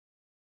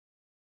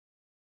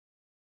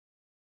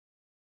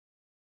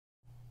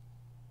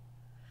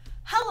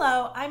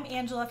Hello, I'm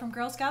Angela from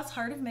Girl Scouts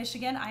Heart of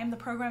Michigan. I am the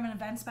Program and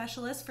Event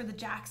Specialist for the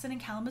Jackson and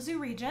Kalamazoo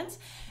regions,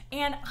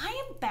 and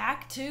I am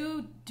back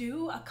to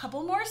do a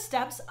couple more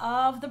steps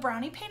of the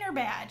Brownie Painter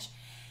Badge.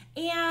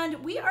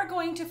 And we are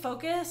going to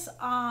focus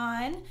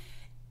on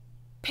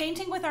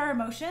painting with our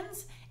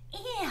emotions,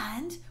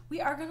 and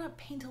we are going to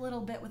paint a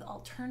little bit with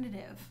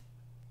alternative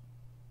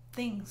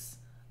things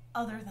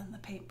other than the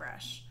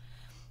paintbrush.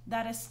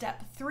 That is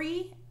step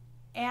 3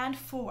 and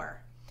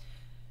 4.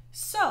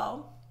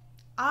 So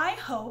I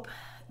hope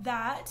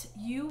that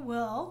you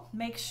will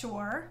make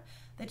sure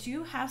that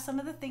you have some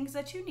of the things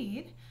that you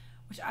need,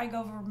 which I go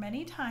over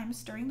many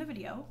times during the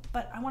video,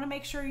 but I want to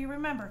make sure you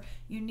remember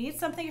you need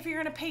something if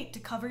you're going to paint to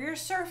cover your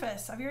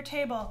surface of your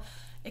table.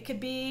 It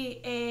could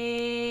be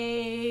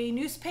a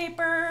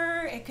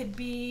newspaper, it could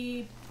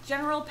be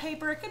general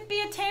paper, it could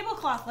be a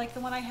tablecloth like the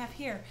one I have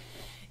here.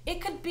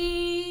 It could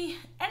be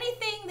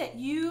anything that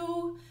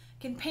you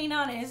can paint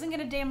on and isn't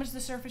going to damage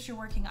the surface you're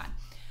working on.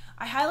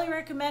 I highly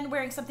recommend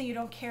wearing something you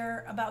don't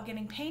care about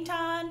getting paint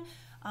on.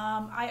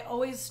 I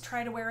always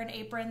try to wear an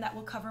apron that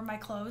will cover my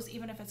clothes,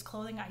 even if it's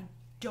clothing I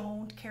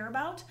don't care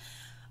about.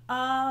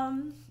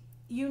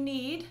 You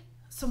need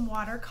some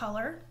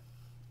watercolor.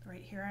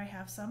 Right here I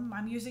have some.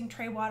 I'm using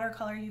tray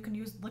watercolor. You can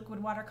use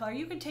liquid watercolor.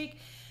 You can take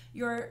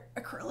your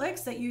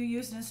acrylics that you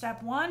used in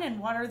step 1 and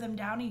water them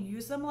down and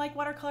use them like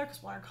watercolor,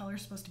 because watercolor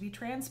is supposed to be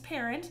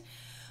transparent.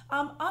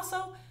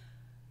 Also,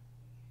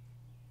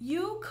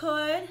 you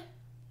could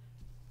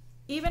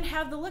even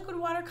have the liquid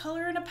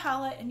watercolor in a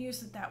palette and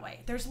use it that way.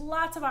 There's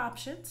lots of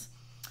options.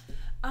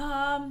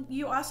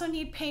 You also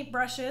need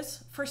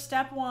paintbrushes for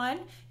step 1.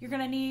 You're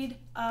gonna need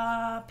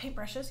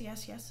paintbrushes,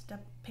 yes,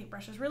 step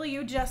paintbrushes. Really,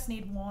 you just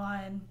need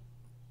one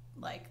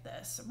like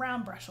this. A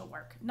round brush will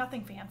work,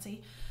 nothing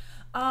fancy.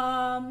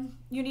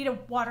 You need a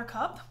water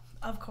cup,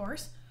 of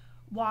course,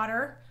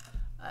 water,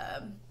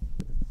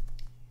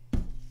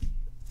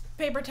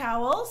 paper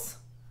towels.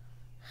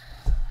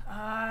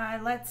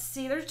 Let's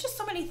see, there's just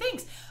so many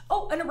things.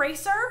 Oh, an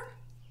eraser.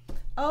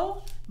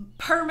 Oh,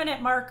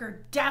 permanent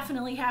marker.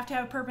 Definitely have to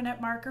have a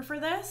permanent marker for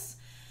this.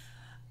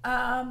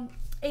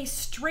 A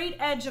straight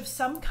edge of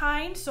some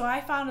kind. So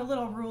I found a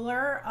little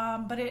ruler,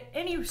 but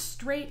any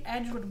straight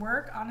edge would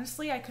work.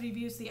 Honestly, I could have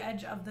used the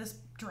edge of this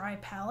dry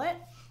palette.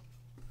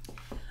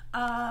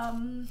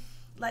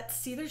 Let's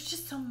see, there's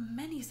just so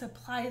many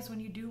supplies when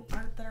you do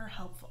art that are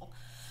helpful.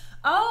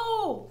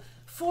 Oh,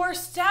 for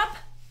step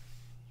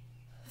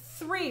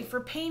 3 for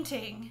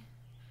painting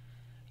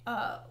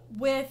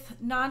with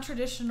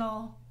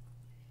non-traditional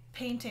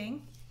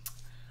painting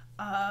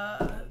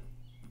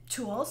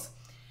tools,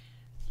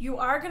 you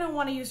are going to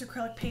want to use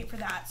acrylic paint for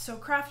that. So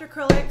craft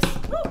acrylics,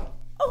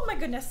 oh my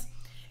goodness,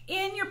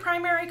 in your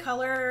primary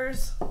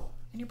colors, oh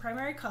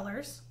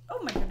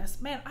my goodness,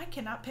 man, I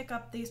cannot pick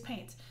up these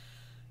paints.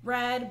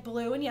 Red,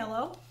 blue, and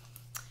yellow,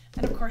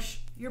 and of course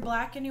your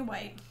black and your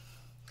white.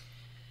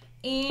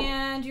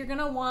 And you're going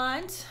to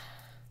want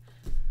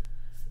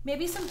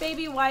maybe some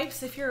baby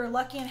wipes if you're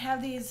lucky and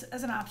have these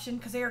as an option,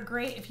 because they are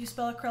great if you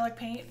spill acrylic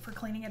paint for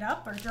cleaning it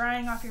up or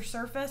drying off your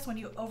surface when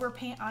you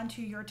overpaint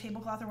onto your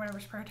tablecloth or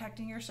whatever's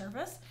protecting your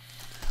surface.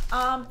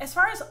 As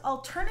far as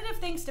alternative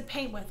things to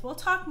paint with, we'll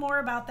talk more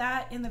about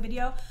that in the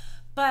video,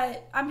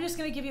 but I'm just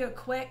going to give you a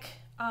quick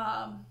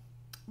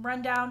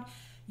rundown.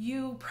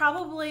 You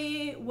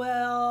probably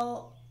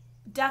will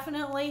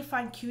definitely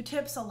find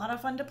Q-tips a lot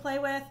of fun to play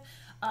with,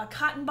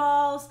 cotton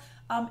balls,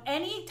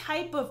 any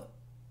type of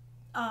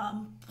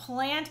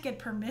plant. Get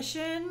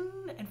permission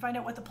and find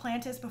out what the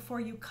plant is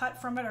before you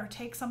cut from it or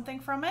take something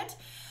from it.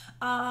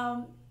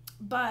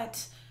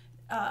 But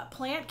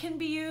plant can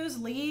be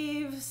used,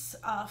 leaves,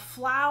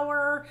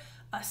 flower,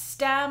 a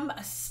stem,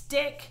 a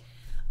stick,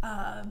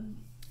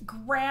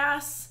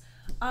 grass.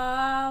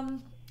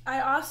 I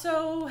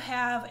also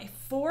have a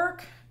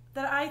fork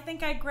that I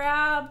think I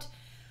grabbed.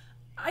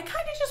 I kind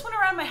of just went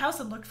around my house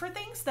and looked for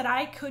things that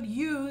I could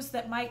use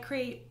that might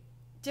create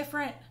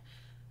different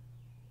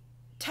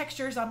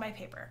textures on my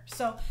paper.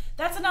 So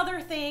that's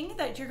another thing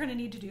that you're going to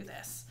need to do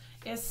this,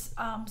 is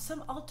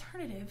some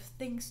alternative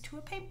things to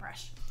a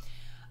paintbrush.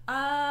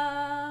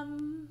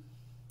 Although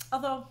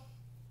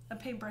a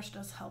paintbrush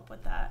does help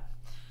with that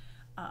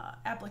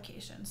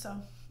application.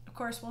 So of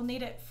course we'll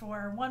need it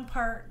for one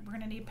part. We're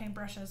going to need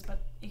paintbrushes,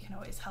 but it can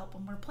always help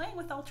when we're playing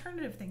with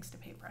alternative things to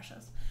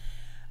paintbrushes.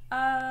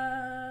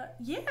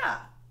 Yeah.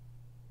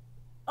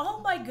 Oh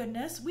my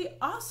goodness. We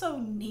also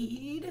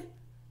need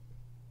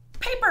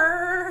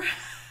paper.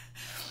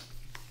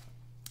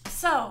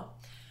 So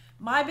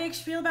my big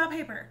spiel about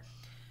paper.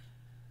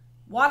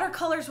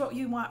 Watercolor is what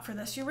you want for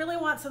this. You really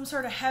want some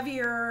sort of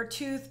heavier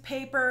tooth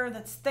paper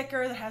that's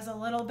thicker, that has a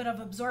little bit of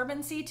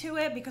absorbency to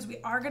it, because we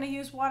are going to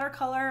use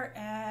watercolor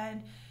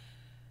and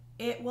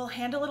it will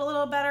handle it a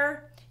little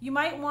better. You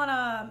might want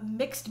a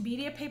mixed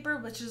media paper,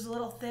 which is a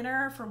little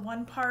thinner for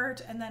one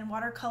part, and then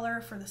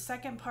watercolor for the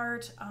second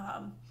part.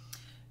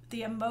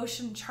 The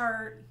emotion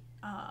chart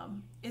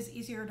is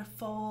easier to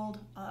fold,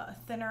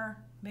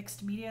 thinner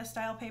mixed media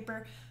style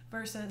paper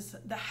versus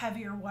the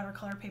heavier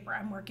watercolor paper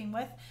I'm working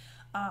with.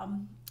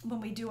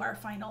 when we do our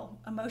final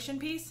emotion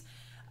piece.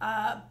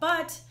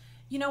 But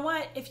you know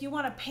what? If you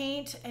want to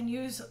paint and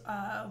use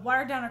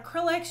watered down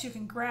acrylics, you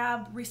can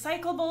grab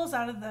recyclables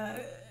out of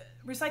the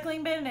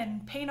recycling bin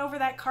and paint over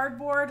that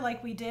cardboard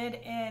like we did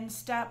in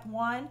step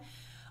 1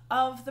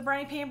 of the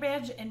Brownie paint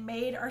badge and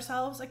made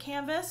ourselves a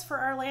canvas for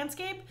our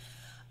landscape.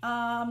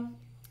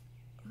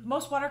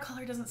 Most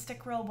watercolor doesn't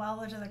stick real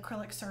well to the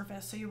acrylic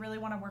surface, so you really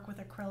want to work with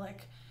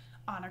acrylic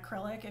on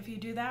acrylic if you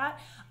do that.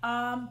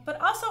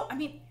 But also, I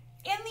mean,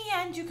 in the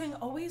end, you can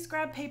always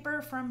grab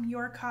paper from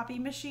your copy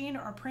machine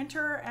or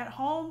printer at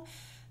home.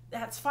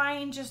 That's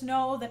fine. Just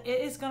know that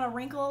it is going to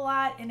wrinkle a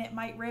lot and it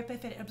might rip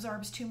if it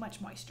absorbs too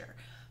much moisture.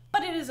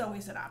 But it is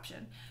always an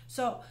option.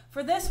 So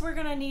for this, we're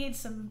going to need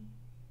some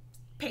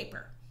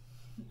paper.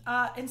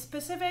 In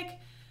specific,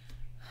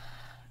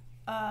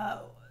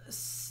 a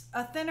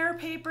thinner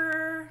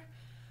paper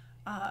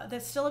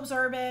that's still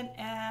absorbent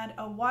and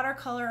a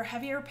watercolor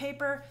heavier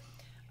paper.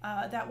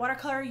 That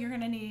watercolor, you're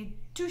going to need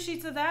 2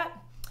 sheets of that.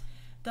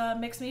 The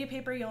mixed media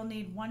paper, you'll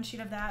need 1 sheet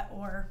of that,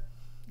 or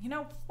you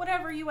know,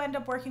 whatever you end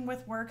up working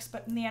with works,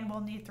 but in the end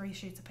we'll need 3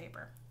 sheets of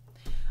paper.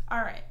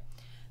 All right,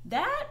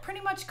 that pretty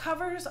much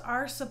covers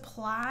our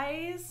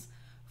supplies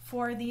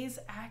for these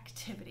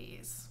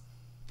activities.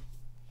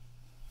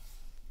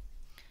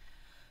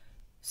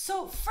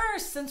 So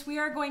first, since we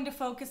are going to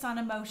focus on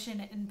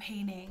emotion in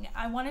painting,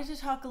 I wanted to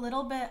talk a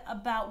little bit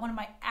about one of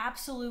my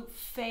absolute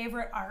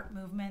favorite art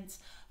movements,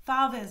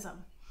 Fauvism.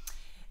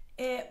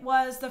 It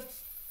was the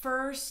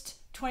first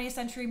 20th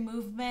century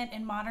movement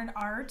in modern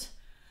art,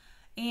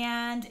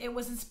 and it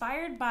was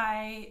inspired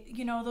by,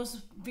 you know,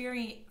 those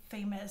very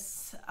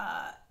famous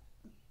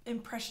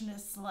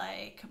impressionists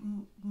like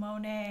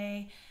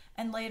Monet,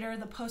 and later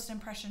the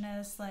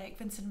post-impressionists like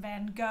Vincent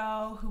van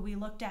Gogh, who we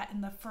looked at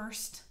in the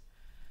first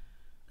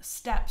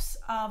steps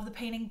of the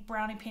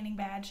Brownie painting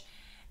badge.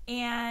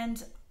 And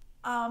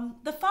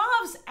the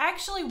Fauves,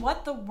 actually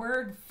what the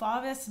word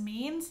Fauvis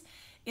means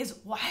is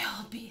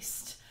wild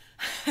beast.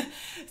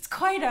 It's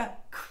quite a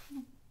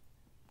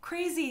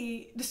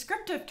crazy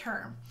descriptive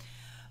term.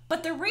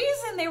 But the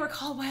reason they were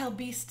called wild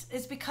beasts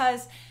is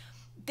because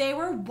they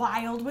were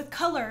wild with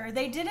color.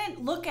 They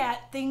didn't look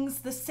at things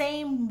the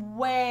same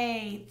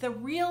way. The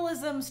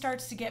realism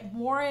starts to get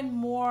more and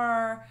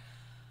more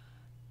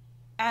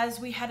as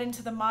we head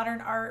into the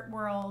modern art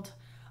world,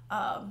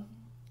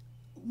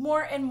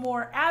 more and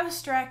more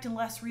abstract and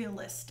less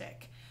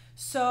realistic.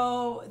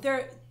 So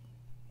the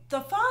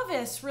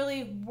Fauvists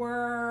really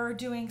were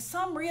doing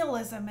some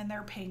realism in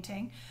their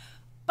painting,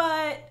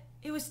 but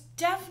it was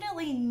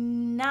definitely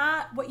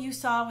not what you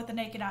saw with the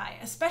naked eye,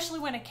 especially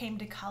when it came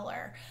to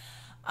color.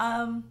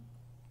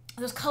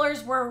 Those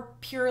colors were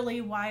purely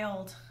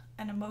wild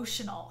and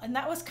emotional, and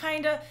that was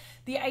kind of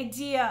the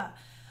idea.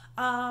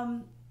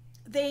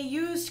 They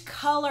used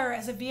color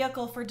as a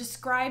vehicle for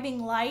describing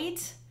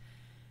light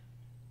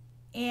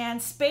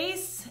and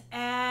space,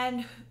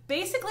 and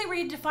basically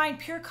redefined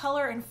pure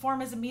color and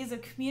form as a means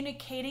of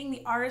communicating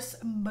the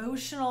artist's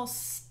emotional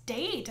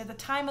state at the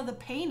time of the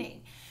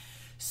painting.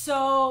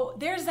 So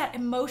there's that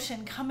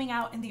emotion coming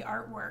out in the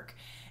artwork,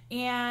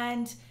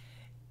 and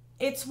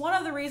it's one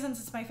of the reasons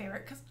it's my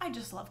favorite, because I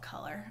just love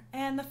color,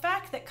 and the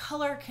fact that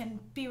color can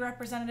be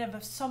representative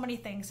of so many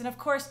things. And of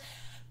course,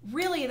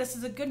 really, this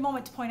is a good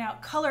moment to point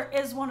out, color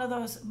is one of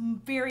those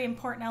very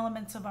important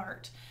elements of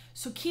art.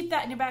 So keep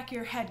that in the back of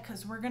your head,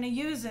 because we're going to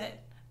use it,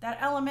 that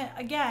element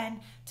again,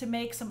 to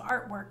make some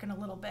artwork in a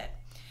little bit.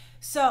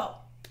 So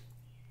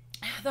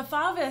the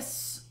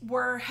Fauvists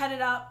were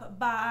headed up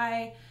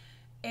by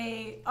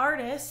an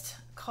artist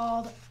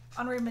called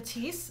Henri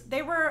Matisse.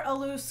 They were a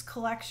loose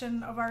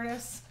collection of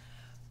artists,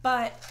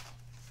 but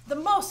the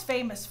most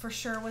famous for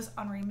sure was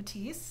Henri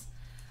Matisse.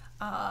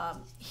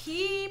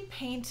 He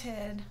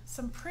painted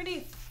some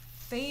pretty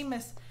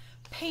famous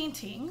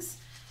paintings,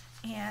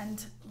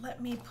 and let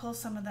me pull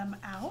some of them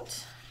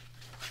out.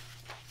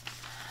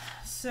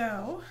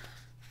 So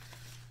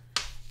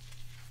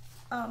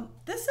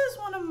this is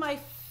one of my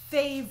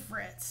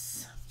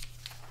favorites.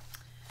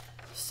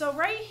 So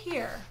right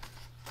here,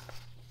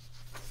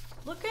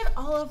 look at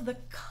all of the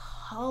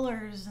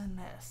colors in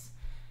this.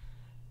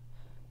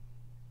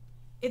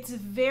 It's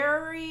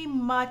very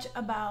much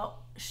about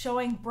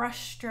showing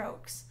brush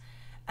strokes,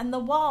 and the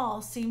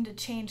walls seem to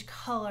change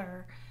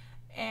color,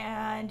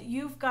 and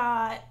you've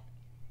got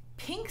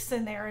pinks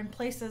in there in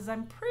places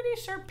I'm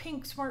pretty sure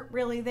pinks weren't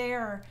really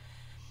there.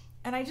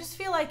 And I just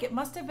feel like it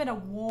must have been a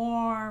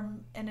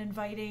warm and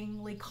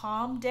invitingly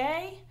calm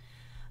day,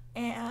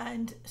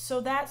 and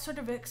so that's sort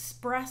of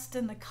expressed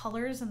in the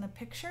colors in the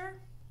picture.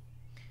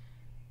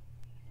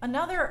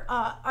 Another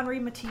Henri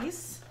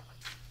Matisse.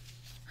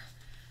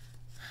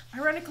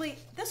 Ironically,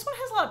 this one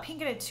has a lot of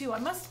pink in it too. I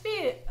must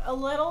be a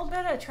little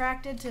bit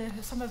attracted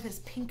to some of his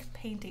pink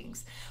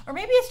paintings. Or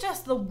maybe it's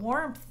just the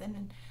warmth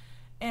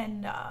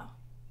and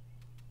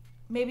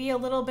maybe a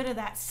little bit of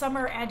that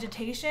summer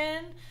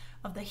agitation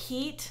of the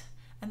heat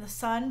and the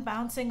sun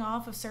bouncing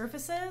off of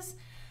surfaces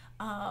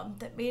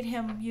that made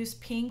him use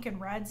pink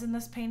and reds in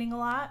this painting a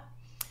lot.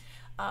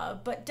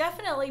 But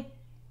definitely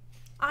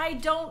I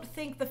don't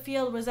think the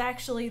field was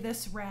actually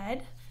this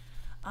red.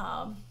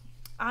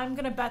 I'm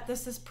gonna bet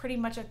this is pretty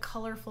much a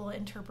colorful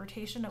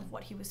interpretation of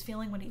what he was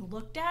feeling when he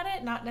looked at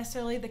it, not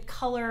necessarily the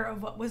color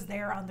of what was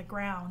there on the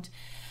ground.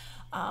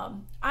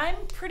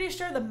 I'm pretty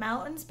sure the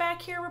mountains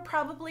back here were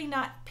probably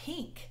not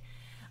pink.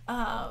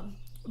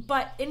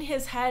 But in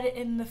his head,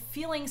 in the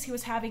feelings he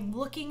was having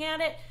looking at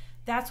it,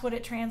 that's what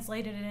it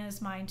translated in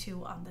his mind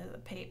to on the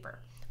paper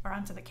or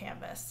onto the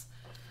canvas.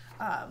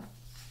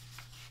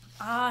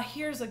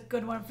 Here's a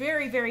good one.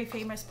 Very, very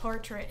famous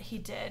portrait he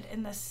did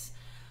in this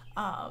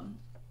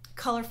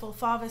colorful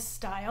Fauvist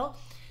style.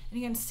 And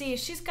you can see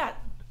she's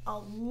got a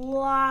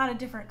lot of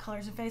different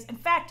colors of face. In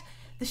fact,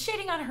 the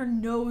shading on her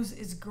nose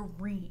is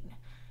green.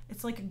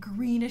 It's like a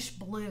greenish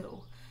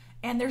blue.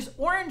 And there's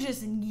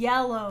oranges and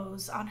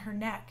yellows on her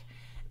neck.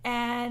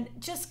 And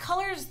just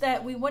colors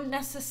that we wouldn't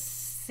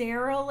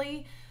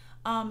necessarily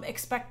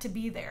expect to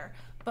be there.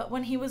 But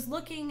when he was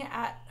looking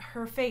at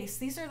her face,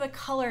 these are the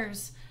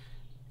colors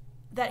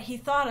that he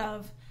thought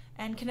of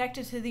and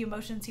connected to the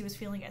emotions he was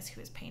feeling as he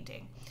was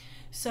painting.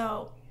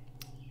 So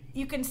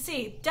you can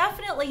see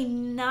definitely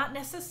not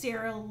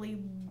necessarily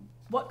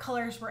what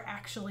colors were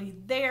actually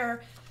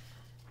there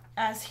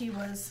as he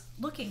was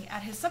looking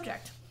at his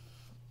subject.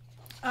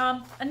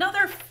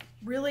 Another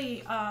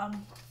really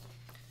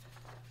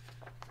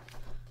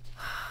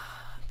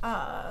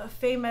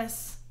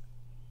famous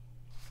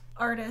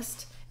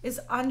artist is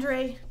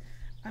Andre,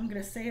 I'm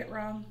gonna say it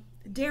wrong,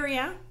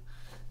 Derain.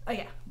 Oh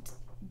yeah,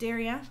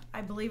 Derain,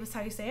 I believe is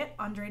how you say it,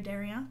 Andre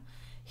Derain.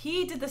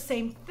 He did the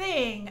same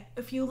thing.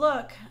 If you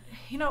look,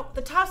 you know,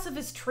 the tops of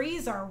his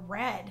trees are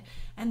red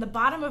and the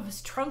bottom of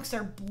his trunks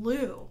are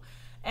blue.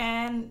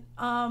 And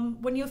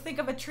when you think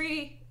of a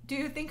tree, do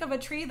you think of a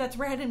tree that's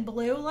red and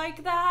blue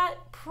like that?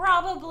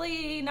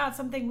 Probably not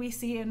something we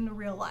see in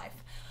real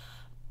life.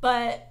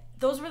 But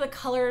those were the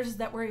colors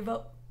that were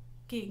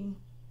evoking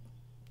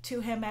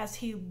to him as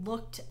he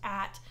looked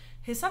at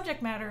his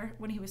subject matter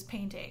when he was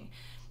painting.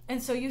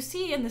 And so you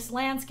see in this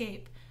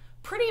landscape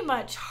pretty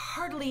much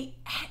hardly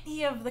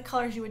any of the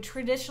colors you would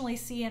traditionally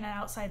see in an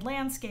outside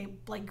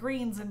landscape, like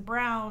greens and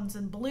browns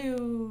and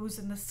blues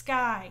and the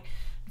sky.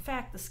 In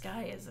fact, the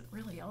sky isn't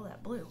really all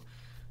that blue.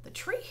 The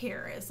tree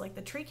here is like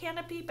the tree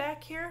canopy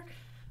back here,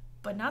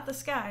 but not the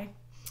sky.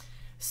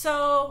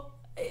 So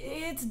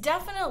it's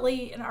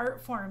definitely an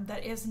art form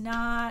that is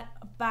not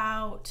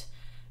about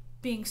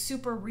being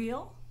super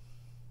real.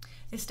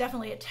 It's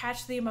definitely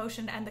attached to the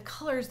emotion, and the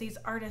colors these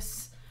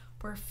artists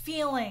were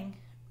feeling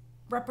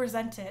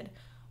represented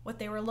what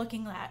they were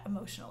looking at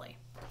emotionally.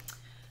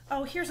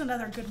 Oh, here's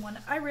another good one.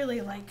 I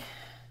really like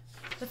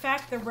the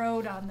fact the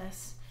road on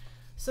this.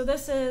 So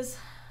this is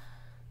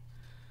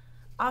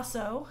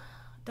also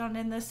done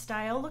in this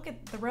style. Look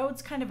at the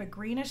road's kind of a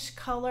greenish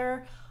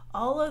color.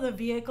 All of the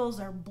vehicles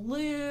are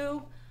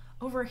blue.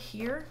 Over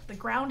here, the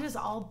ground is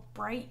all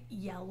bright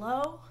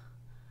yellow.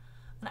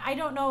 And I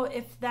don't know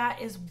if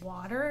that is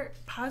water.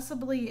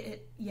 Possibly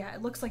yeah,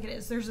 it looks like it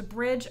is. There's a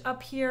bridge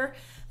up here.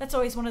 That's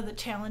always one of the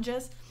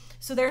challenges.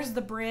 So there's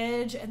the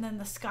bridge, and then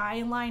the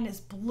skyline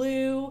is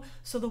blue.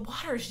 So the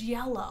water's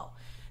yellow.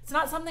 It's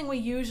not something we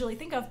usually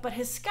think of, but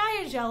his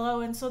sky is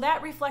yellow, and so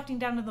that reflecting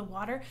down to the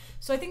water.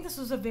 So I think this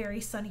was a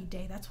very sunny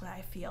day. That's what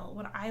I feel.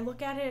 When I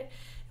look at it,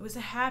 it was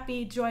a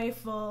happy,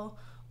 joyful,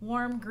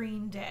 warm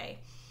green day.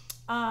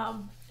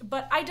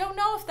 But I don't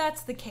know if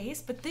that's the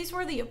case, but these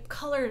were the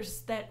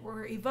colors that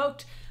were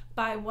evoked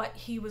by what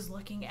he was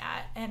looking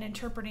at and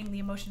interpreting the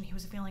emotion he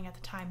was feeling at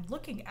the time,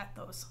 looking at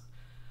those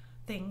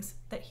things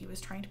that he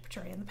was trying to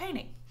portray in the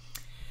painting.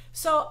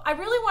 So I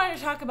really wanted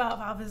to talk about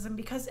Fauvism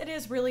because it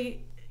is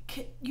really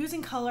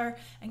using color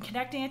and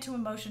connecting it to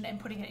emotion and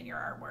putting it in your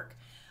artwork.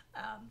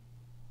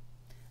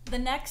 The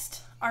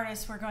next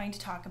artist we're going to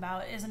talk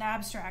about is an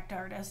abstract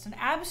artist. An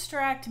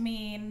abstract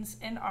means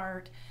in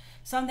art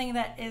something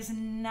that is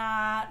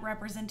not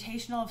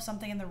representational of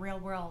something in the real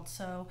world.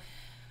 So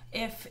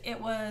if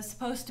it was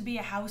supposed to be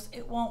a house,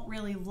 it won't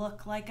really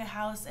look like a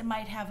house. It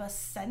might have a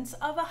sense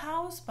of a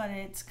house, but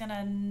it's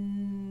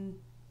gonna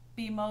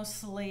be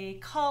mostly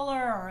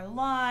color or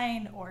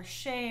line or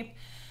shape,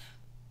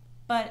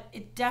 but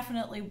it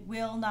definitely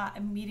will not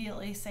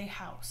immediately say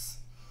house.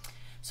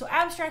 So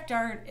abstract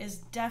art is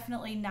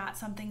definitely not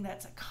something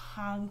that's a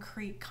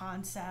concrete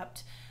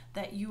concept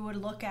that you would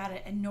look at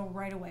it and know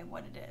right away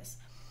what it is.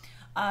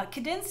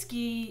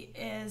 Vasily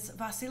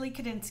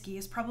Kandinsky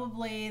is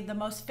probably the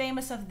most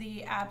famous of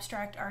the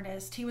abstract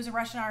artists. He was a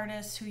Russian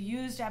artist who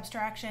used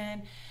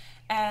abstraction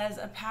as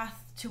a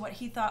path to what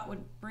he thought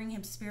would bring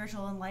him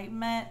spiritual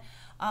enlightenment.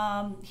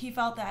 He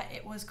felt that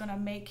it was going to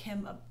make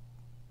him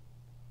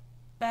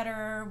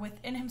better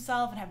within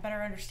himself and have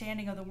better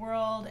understanding of the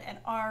world and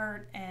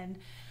art, and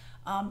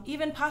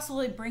even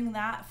possibly bring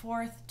that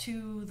forth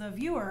to the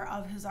viewer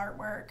of his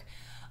artwork.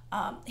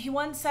 He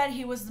once said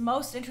he was the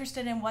most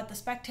interested in what the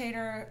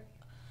spectator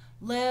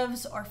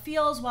lives or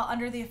feels while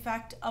under the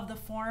effect of the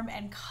form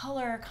and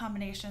color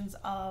combinations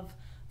of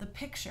the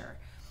picture.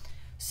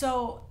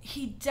 So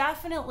he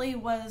definitely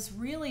was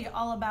really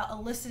all about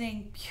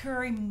eliciting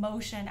pure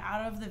emotion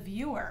out of the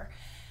viewer.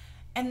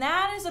 And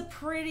that is a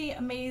pretty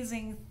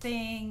amazing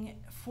thing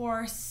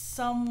for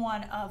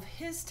someone of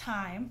his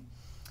time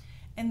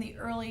in the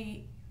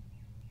early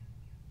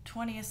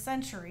 20th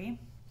century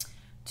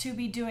to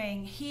be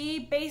doing. He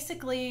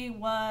basically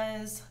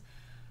was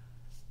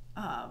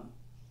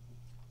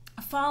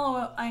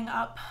following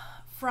up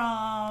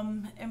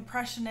from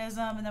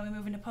Impressionism, and then we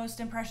move into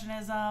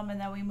Post-Impressionism, and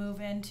then we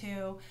move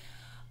into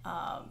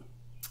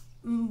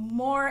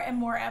more and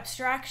more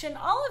abstraction.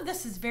 All of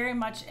this is very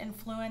much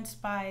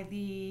influenced by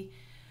the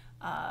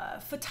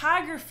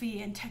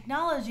photography and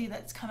technology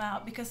that's come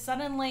out, because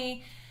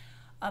suddenly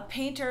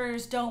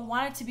painters don't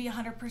want it to be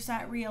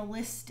 100%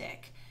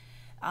 realistic.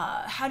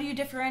 How do you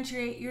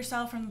differentiate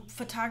yourself from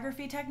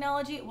photography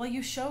technology? Well,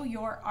 you show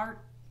your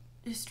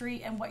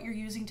artistry and what you're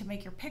using to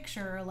make your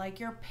picture. Like,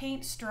 your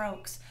paint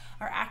strokes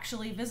are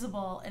actually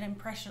visible in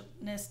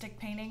impressionistic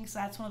paintings.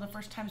 That's one of the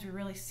first times we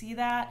really see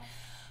that.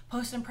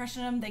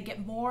 Post-Impressionism, they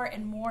get more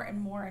and more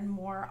and more and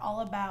more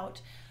all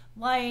about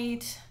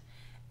light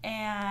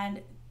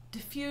and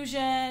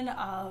diffusion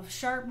of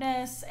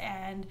sharpness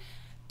and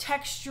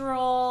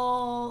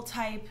textural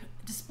type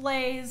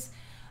displays.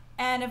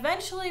 And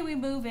eventually we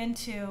move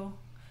into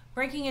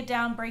breaking it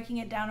down, and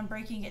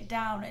breaking it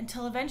down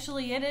until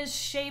eventually it is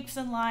shapes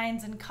and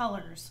lines and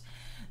colors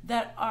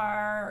that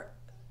are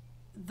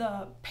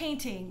the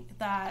painting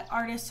that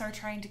artists are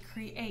trying to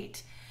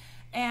create.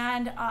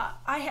 And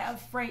I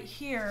have right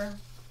here,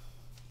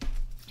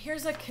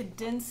 here's a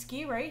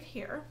Kandinsky right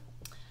here.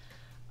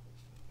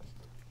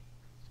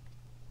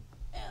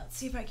 And let's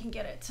see if I can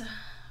get it to,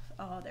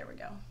 oh, there we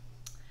go.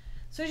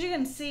 So as you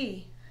can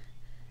see,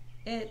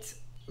 it's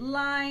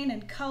line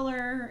and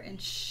color and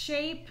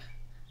shape,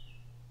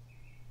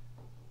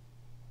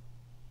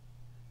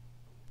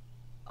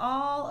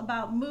 all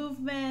about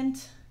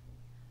movement,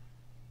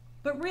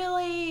 but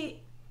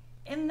really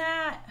in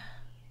that,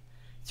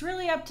 it's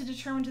really up to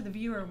determine to the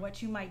viewer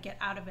what you might get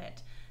out of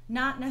it,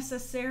 not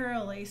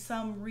necessarily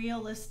some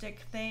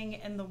realistic thing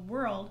in the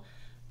world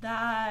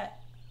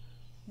that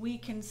we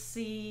can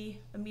see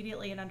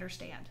immediately and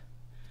understand.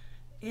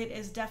 It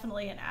is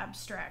definitely an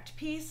abstract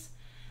piece,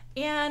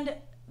 and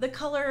the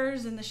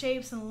colors and the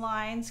shapes and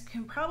lines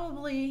can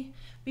probably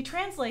be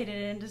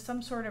translated into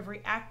some sort of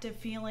reactive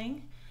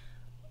feeling.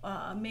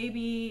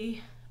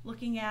 Maybe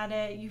looking at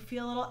it, you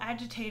feel a little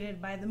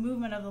agitated by the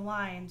movement of the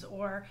lines,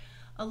 or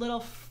a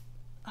little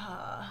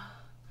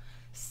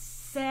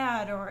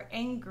sad or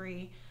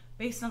angry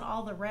based on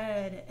all the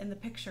red in the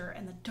picture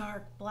and the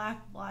dark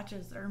black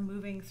blotches that are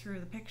moving through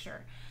the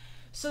picture.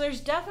 So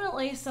there's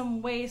definitely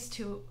some ways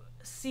to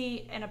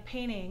see in a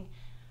painting,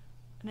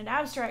 in an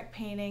abstract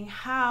painting,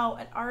 how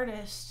an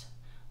artist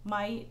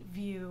might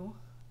view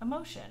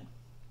emotion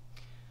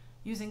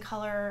using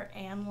color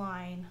and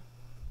line.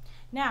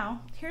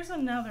 Now, here's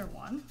another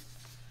one.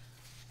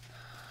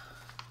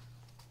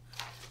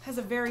 Has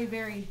a very,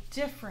 very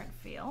different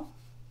feel.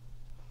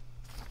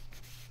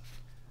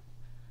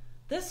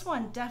 This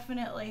one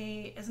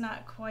definitely is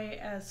not quite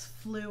as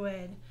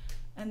fluid,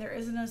 and there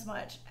isn't as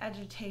much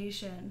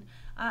agitation.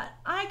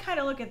 I kind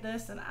of look at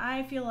this and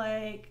I feel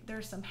like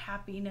there's some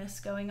happiness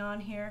going on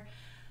here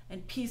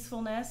and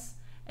peacefulness.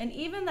 And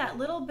even that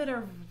little bit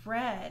of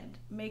red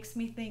makes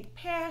me think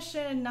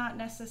passion, not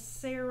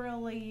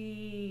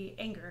necessarily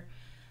anger.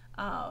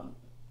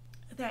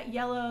 That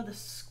yellow, the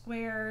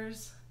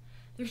squares,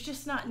 there's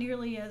just not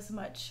nearly as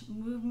much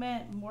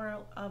movement, more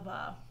of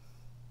a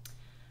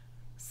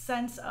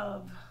sense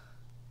of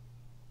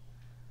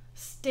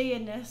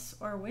stayedness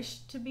or wish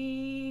to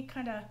be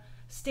kind of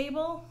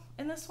stable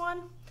in this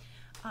one.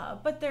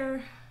 But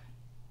there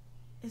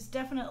is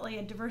definitely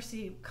a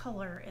diversity of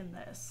color in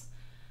this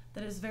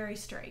that is very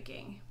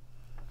striking.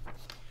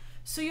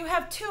 So you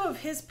have two of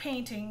his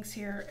paintings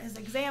here as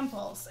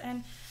examples,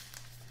 and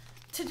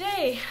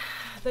today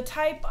the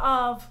type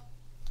of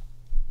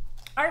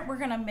art we're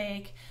going to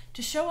make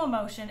to show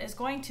emotion is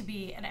going to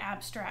be an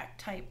abstract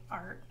type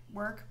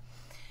artwork.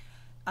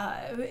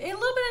 A little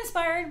bit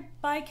inspired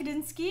by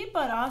Kandinsky,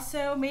 but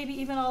also maybe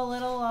even a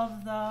little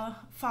of the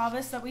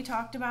Faubus that we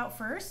talked about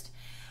first,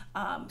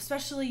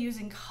 especially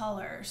using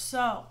color.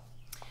 So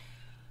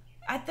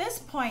at this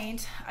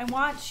point, I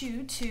want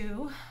you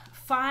to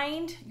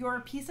find your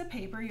piece of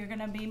paper you're going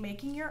to be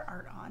making your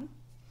art on.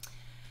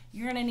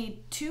 You're going to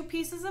need 2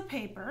 pieces of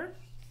paper,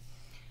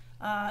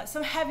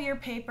 some heavier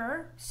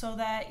paper so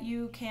that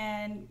you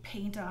can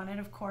paint on it,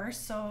 of course.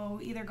 So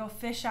either go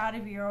fish out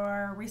of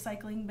your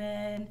recycling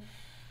bin,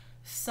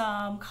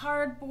 some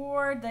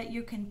cardboard that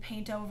you can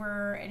paint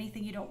over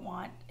anything you don't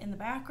want in the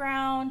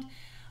background.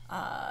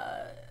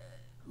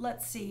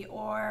 Let's see,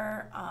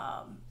 or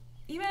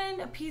even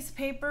a piece of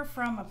paper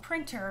from a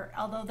printer,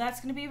 although that's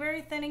going to be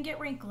very thin and get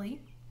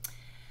wrinkly.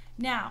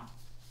 Now,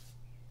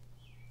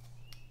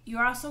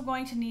 you're also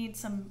going to need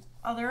some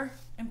other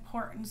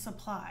important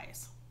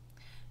supplies.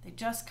 They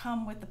just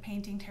come with the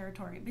painting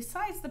territory,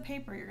 besides the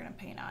paper you're going to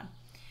paint on.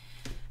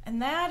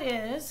 And that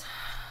is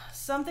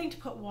something to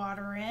put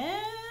water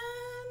in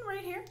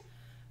right here.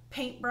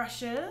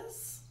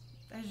 Paintbrushes,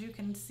 as you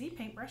can see,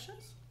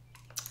 paintbrushes.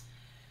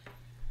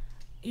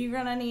 You're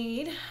gonna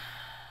need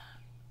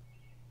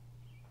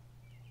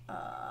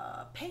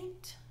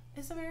paint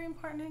is a very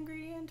important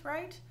ingredient,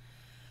 right?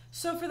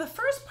 So for the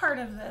first part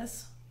of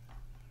this,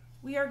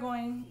 we are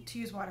going to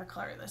use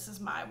watercolor. This is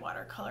my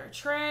watercolor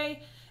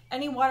tray.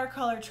 Any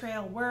watercolor tray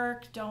will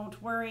work. Don't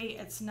worry,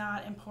 it's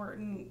not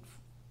important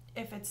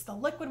if it's the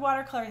liquid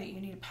watercolor that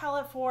you need a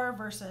palette for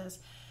versus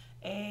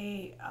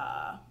a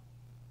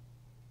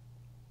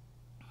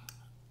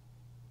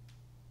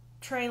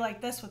tray like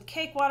this with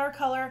cake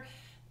watercolor.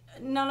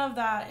 None of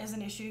that is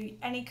an issue.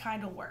 Any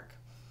kind will work.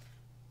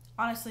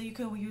 Honestly, you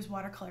could use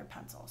watercolor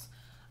pencils.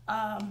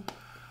 I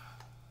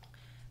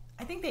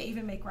think they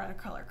even make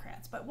watercolor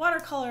crayons, but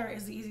watercolor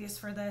is the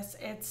easiest for this.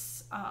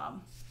 It's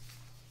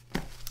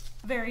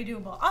very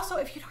doable. Also,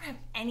 if you don't have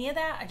any of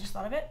that, I just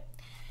thought of it,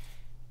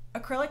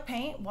 acrylic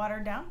paint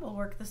watered down will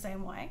work the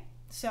same way.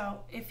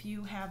 So if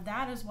you have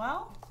that as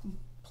well,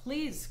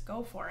 please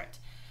go for it.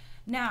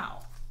 Now,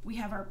 we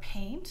have our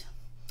paint,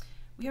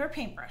 we have our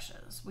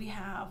paintbrushes, we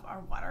have our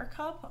water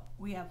cup,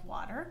 we have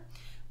water,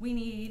 we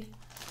need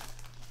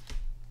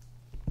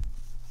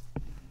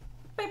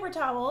paper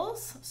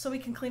towels so we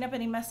can clean up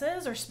any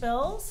messes or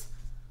spills,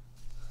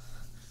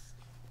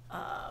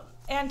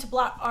 and to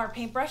blot our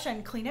paintbrush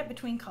and clean it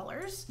between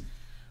colors.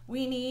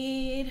 We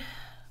need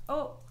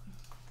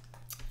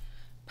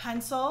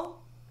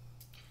pencil,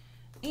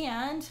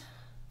 and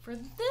for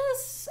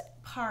this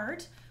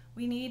part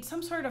we need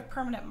some sort of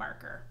permanent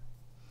marker,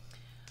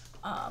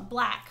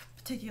 black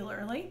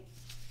particularly,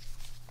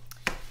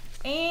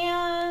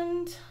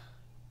 and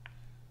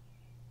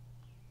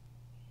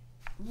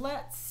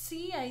let's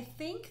see, I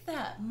think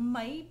that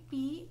might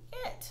be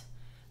it.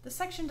 The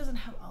section doesn't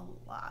have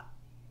a lot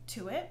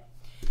to it.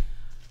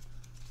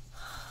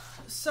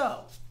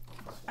 So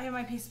I have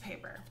my piece of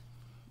paper.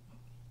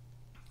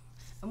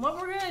 And what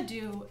we're gonna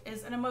do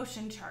is an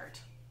emotion chart.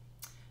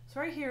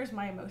 So right here is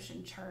my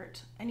emotion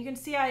chart. And you can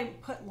see I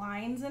put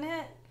lines in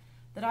it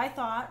that I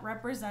thought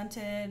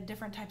represented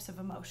different types of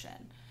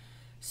emotion.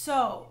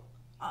 So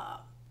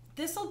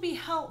this will be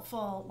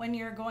helpful when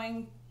you're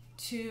going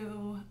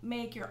to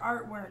make your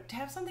artwork, to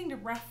have something to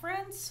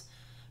reference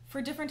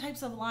for different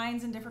types of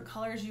lines and different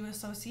colors you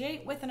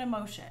associate with an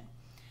emotion.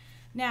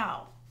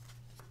 Now,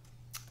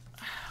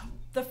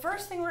 the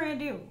first thing we're gonna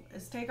do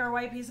is take our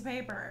white piece of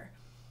paper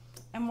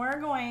and we're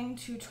going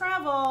to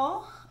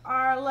travel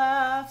our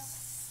left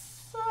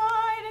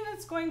side and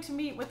it's going to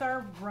meet with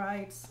our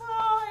right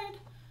side.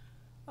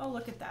 Oh,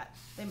 look at that,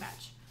 they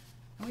match.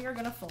 And we are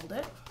gonna fold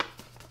it.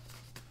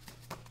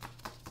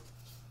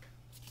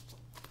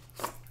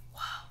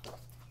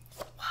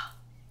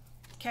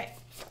 Okay,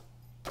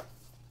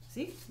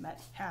 see,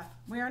 met half.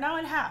 We are now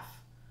at half.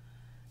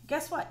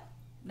 Guess what?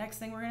 Next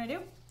thing we're gonna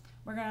do,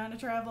 we're gonna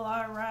travel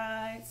our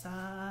right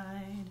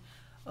side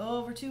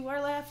over to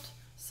our left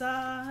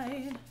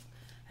side,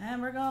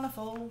 and we're gonna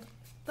fold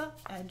the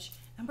edge,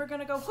 and we're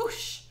gonna go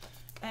whoosh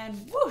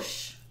and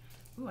whoosh.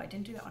 Ooh, I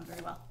didn't do that one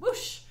very well.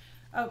 Whoosh.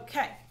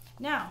 Okay,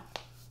 now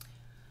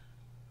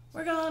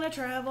we're gonna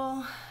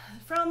travel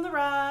from the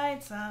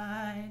right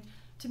side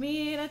to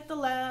meet at the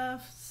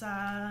left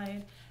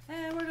side.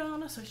 And we're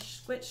gonna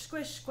squish, squish,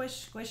 squish,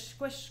 squish, squish,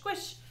 squish,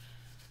 squish.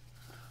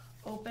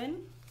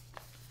 Open,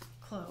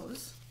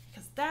 close,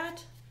 because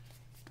that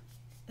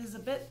is a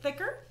bit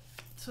thicker,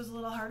 so it's a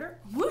little harder.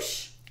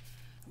 Whoosh,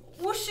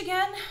 whoosh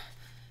again.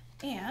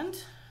 And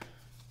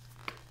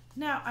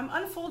now I'm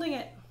unfolding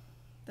it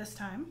this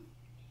time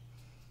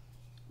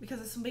because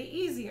this will be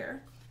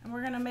easier. And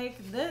we're gonna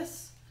make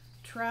this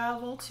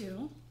travel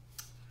to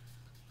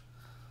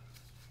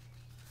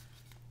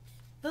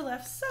the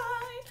left side.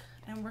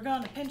 And we're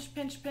gonna pinch,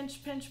 pinch,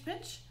 pinch, pinch,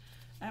 pinch.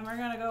 And we're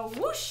gonna go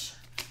whoosh.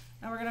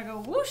 And we're gonna go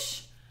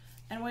whoosh.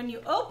 And when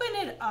you open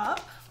it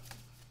up,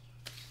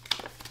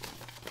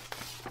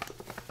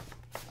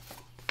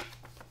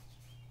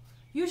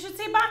 you should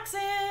see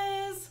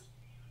boxes.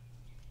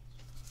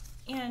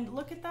 And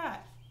look at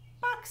that,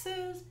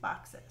 boxes,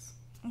 boxes.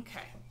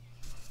 Okay,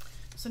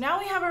 so now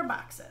we have our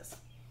boxes.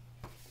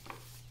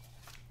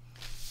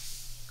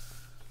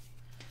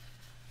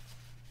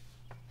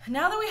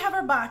 Now that we have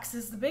our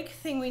boxes, the big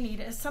thing we need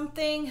is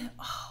something,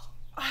 oh,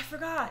 I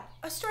forgot,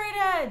 a straight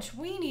edge.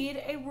 We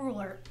need a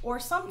ruler or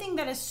something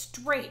that is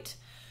straight.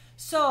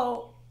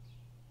 So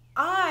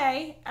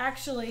I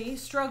actually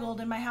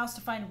struggled in my house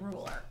to find a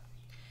ruler.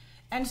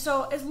 And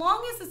so as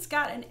long as it's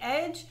got an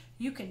edge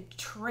you can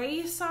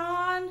trace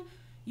on,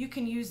 you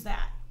can use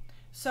that.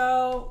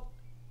 So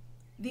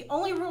the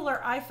only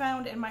ruler I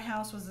found in my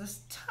house was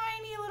this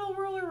tiny little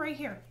ruler right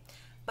here,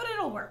 but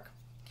it'll work.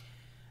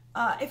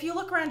 If you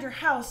look around your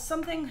house,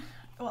 something,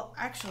 well,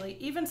 actually,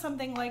 even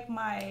something like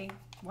my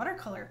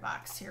watercolor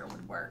box here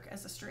would work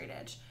as a straight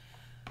edge.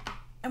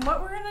 And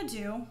what we're gonna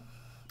do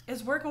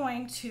is we're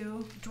going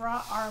to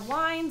draw our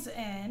lines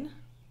in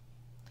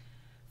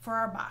for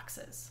our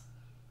boxes.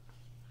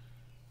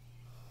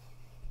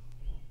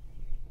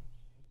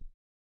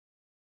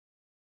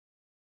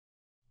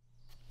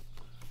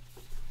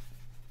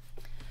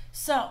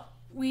 So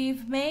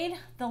we've made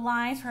the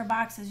lines for our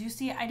boxes. You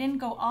see, I didn't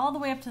go all the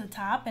way up to the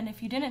top, and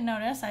if you didn't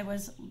notice, I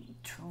was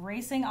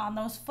tracing on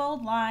those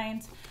fold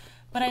lines,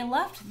 but I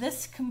left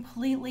this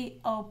completely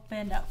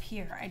opened up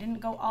here. I didn't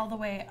go all the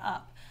way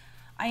up.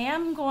 I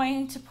am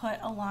going to put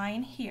a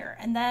line here,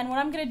 and then what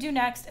I'm going to do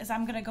next is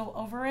I'm going to go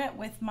over it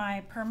with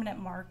my permanent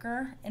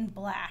marker in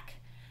black.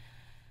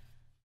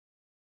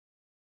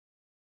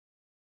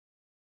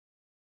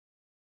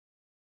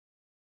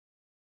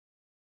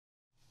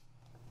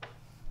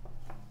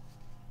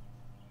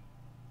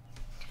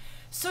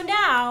 So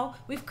now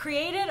we've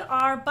created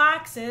our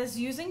boxes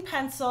using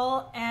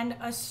pencil and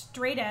a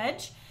straight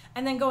edge,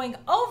 and then going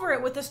over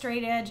it with a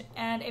straight edge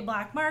and a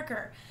black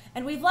marker.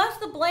 And we've left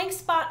the blank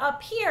spot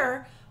up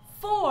here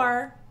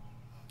for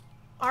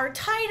our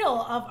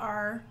title of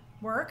our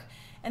work,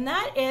 and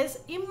that is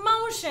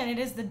emotion. It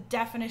is the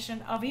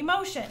definition of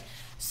emotion.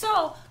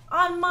 So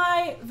on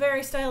my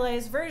very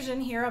stylized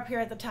version here, up here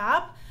at the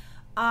top,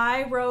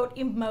 I wrote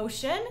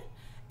emotion.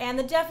 And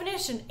the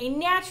definition, a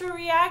natural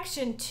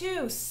reaction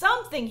to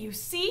something you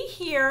see,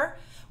 hear,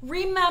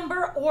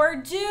 remember, or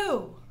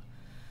do.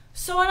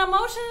 So an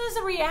emotion is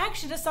a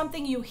reaction to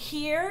something you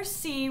hear,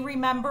 see,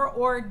 remember,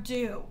 or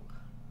do.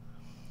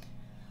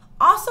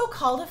 Also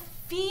called a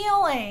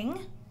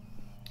feeling.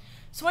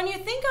 So when you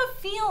think of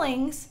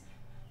feelings,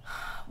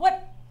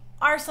 what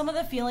are some of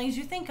the feelings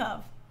you think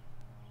of?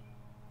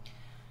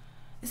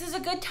 This is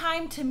a good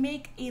time to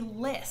make a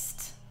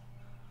list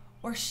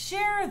or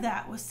share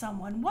that with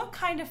someone. What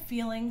kind of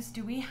feelings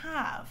do we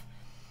have?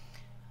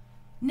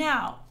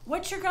 Now,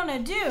 what you're gonna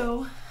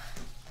do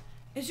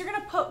is you're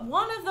gonna put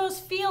one of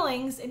those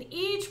feelings in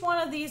each one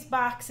of these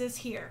boxes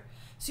here.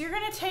 So you're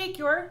gonna take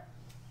your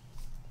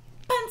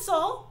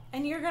pencil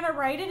and you're gonna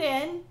write it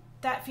in,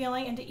 that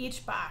feeling, into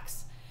each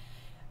box.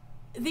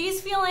 These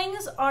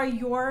feelings are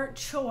your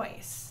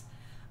choice.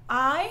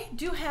 I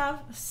do have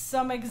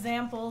some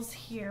examples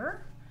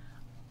here,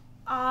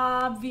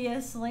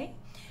 obviously,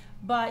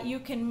 but you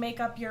can make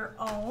up your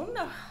own.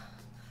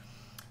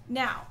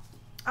 Now,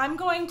 I'm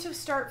going to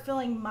start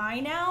filling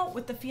mine out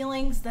with the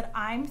feelings that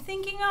I'm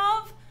thinking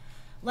of.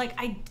 Like,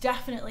 I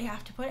definitely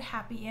have to put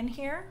happy in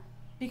here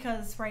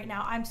because right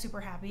now I'm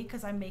super happy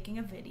because I'm making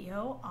a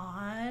video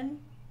on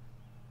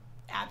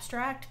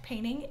abstract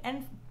painting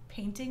and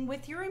painting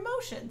with your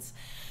emotions.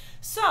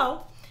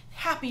 So,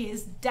 happy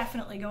is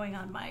definitely going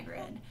on my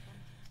grid.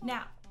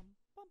 Now,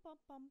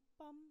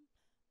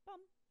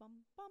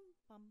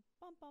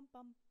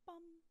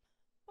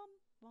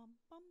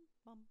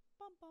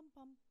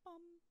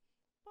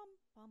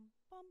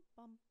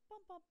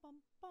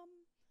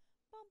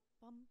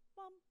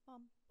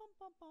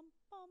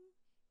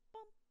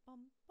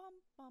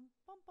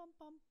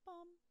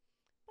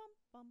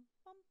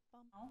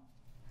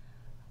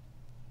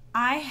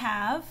 I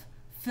have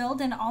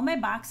filled in all my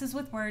boxes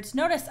with words.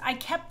 Notice I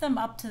kept them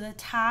up to the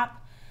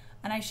top,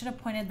 and I should have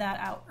pointed that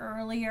out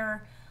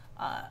earlier.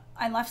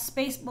 I left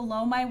space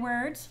below my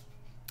words,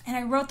 and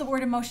I wrote the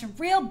word emotion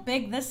real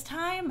big this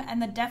time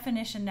and the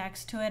definition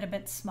next to it a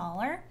bit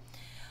smaller.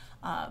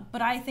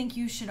 But I think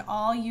you should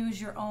all use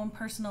your own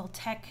personal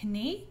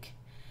technique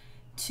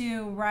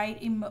to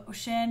write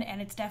emotion and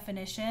its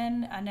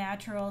definition, a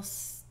natural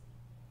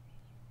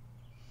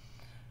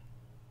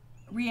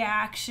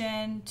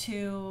reaction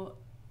to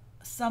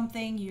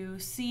something you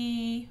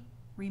see,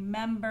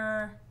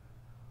 remember,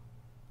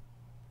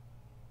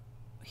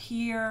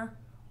 hear,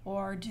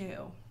 or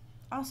do.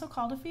 Also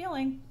called a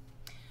feeling.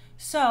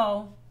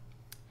 So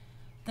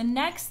the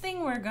next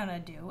thing we're gonna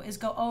do is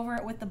go over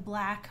it with the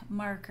black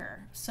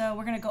marker. So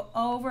we're gonna go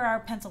over our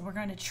pencil. We're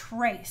gonna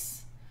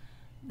trace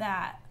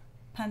that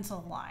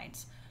pencil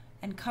lines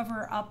and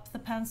cover up the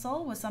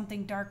pencil with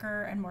something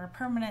darker and more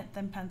permanent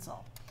than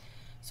pencil.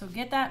 So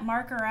get that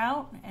marker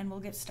out and we'll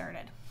get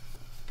started.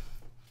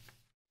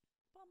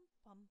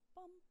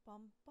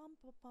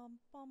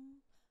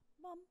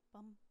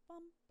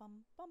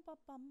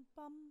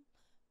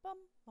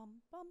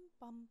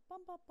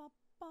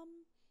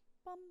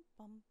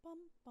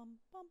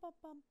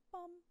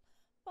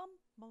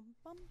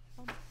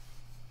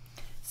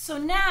 So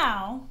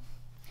now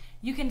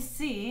you can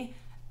see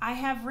I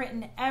have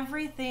written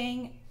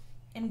everything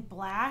in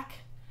black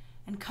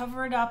and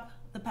covered up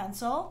the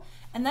pencil,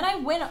 and then I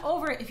went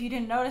over it, if you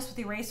didn't notice, with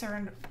the eraser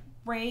and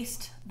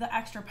erased the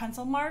extra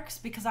pencil marks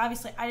because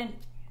obviously I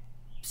didn't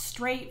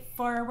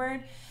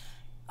straightforward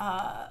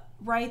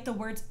write the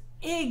words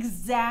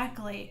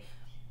exactly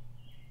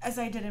as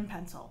I did in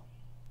pencil.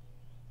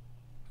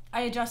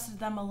 I adjusted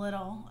them a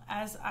little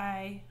as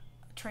I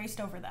traced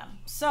over them.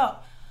 So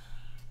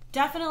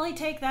definitely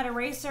take that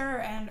eraser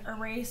and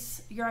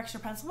erase your extra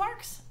pencil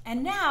marks.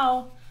 And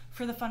now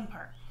for the fun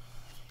part.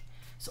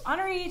 So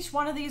under each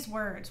one of these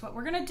words, what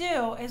we're gonna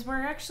do is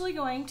we're actually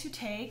going to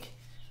take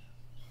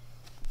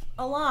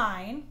a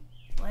line,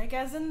 like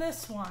as in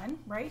this one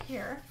right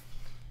here.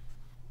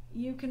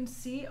 You can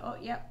see, oh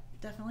yep,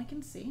 definitely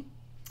can see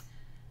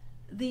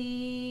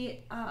the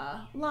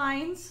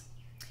lines.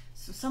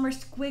 So some are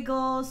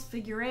squiggles,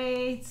 figure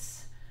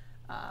eights,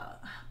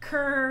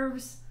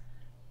 curves,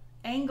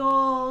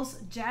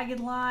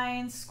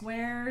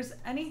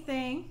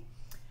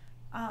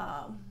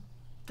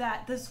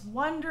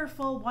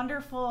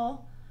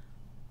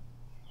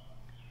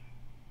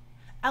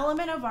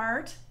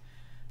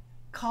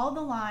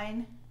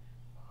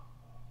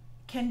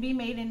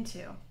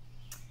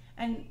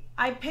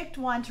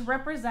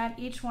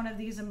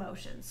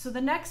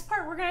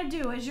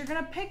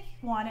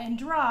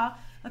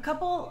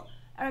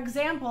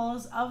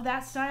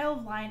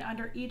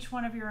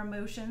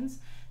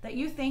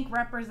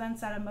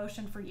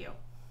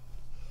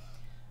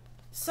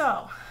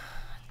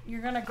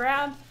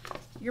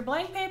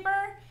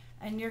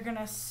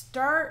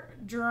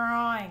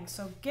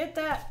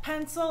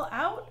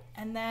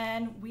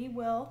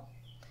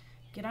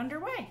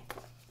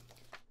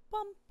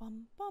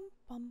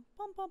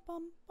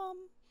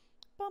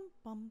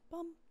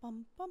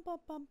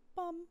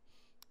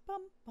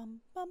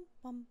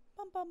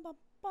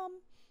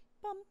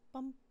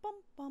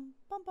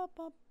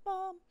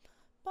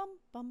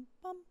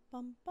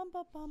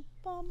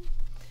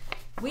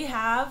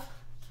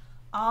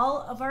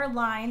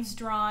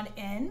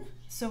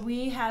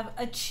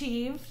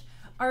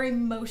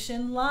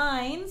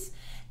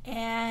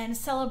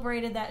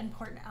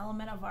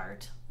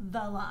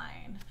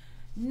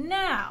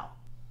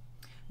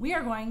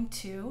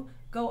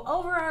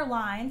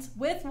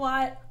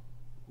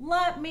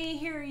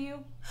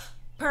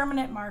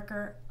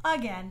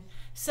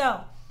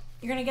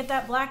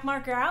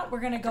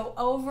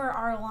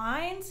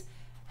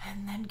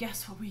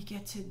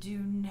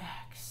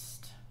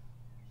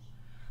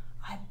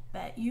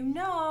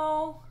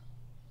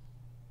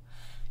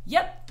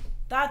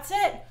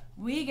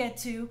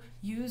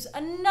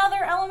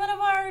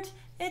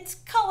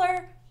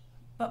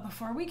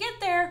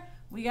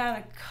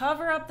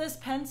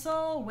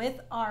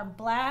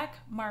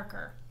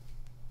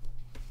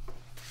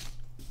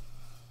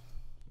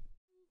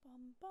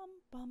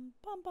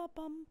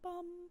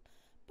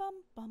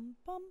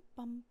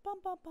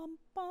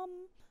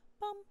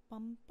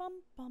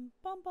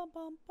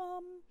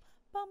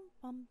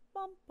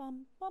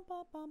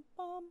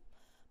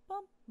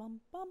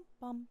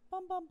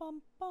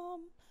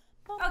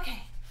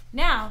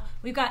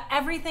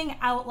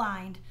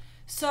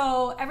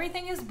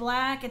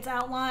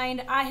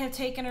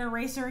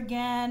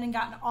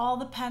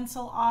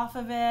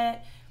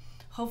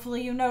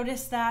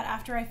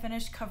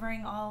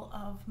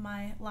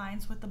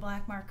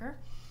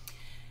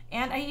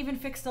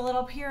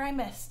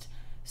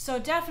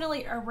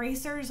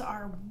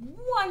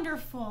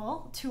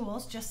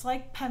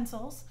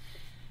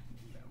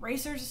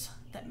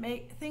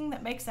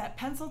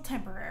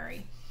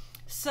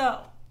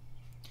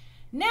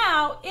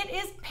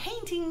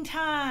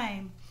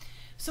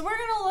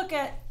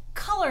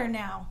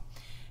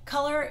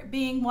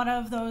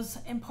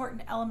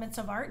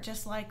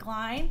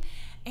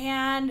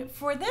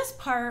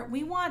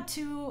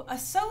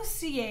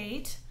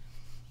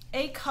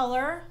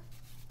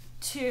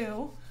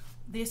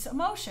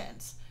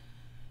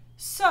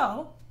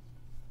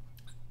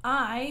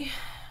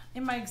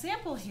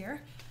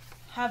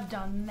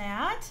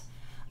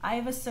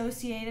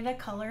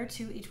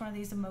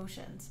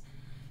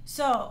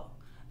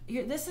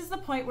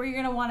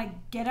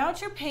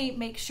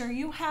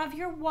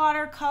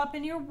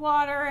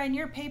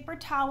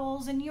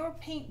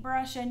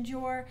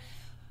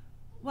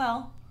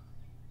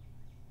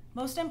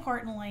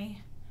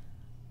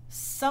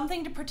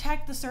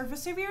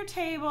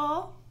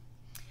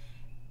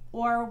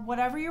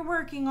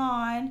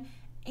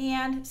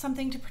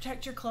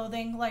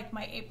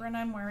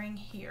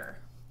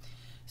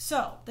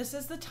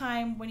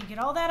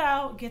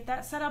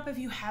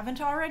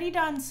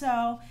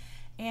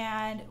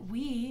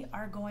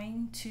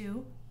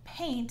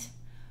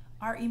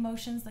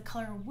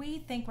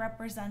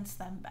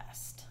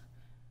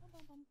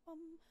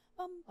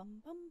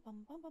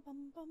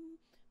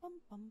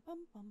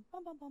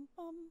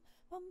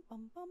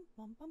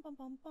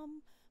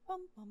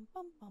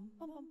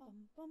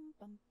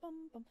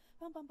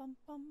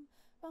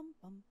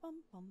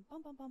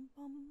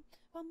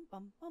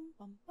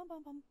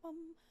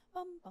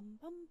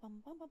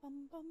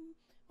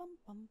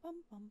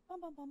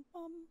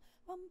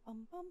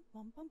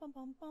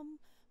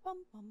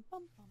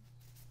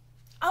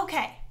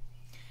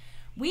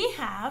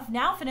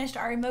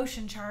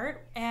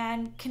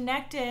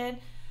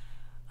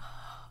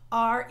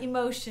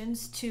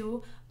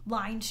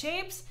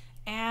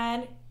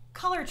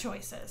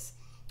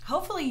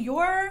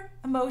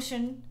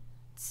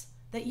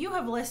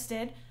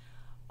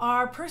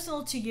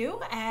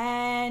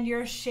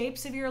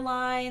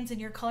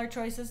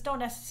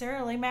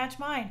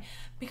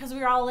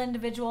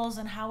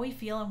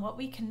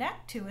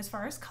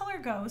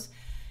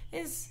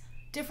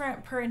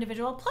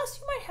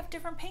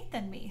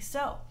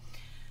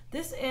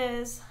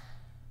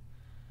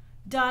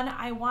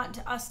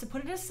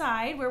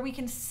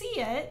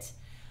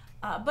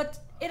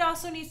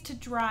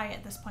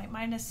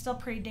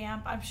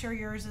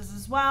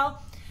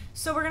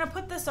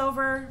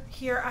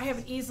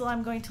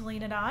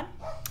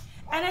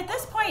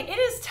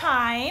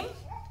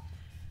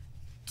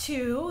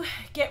 to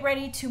get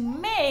ready to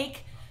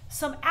make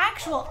some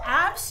actual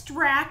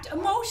abstract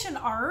emotion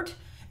art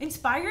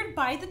inspired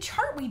by the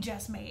chart we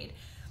just made.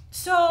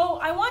 So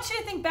I want you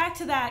to think back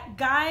to that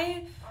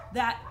guy,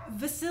 that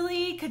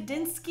Vasily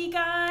Kandinsky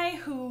guy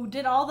who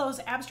did all those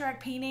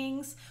abstract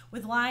paintings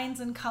with lines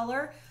and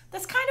color.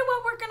 That's kind of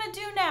what we're gonna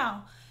do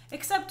now,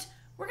 except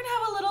we're gonna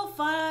have a little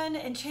fun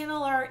and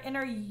channel our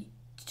inner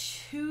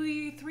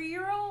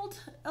 2-3-year-old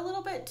a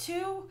little bit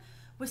too,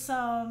 with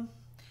some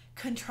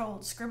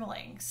controlled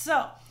scribbling.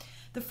 So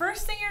the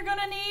first thing you're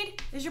gonna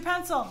need is your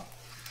pencil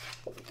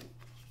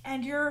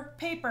and your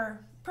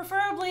paper,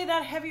 preferably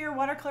that heavier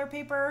watercolor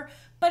paper,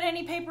 but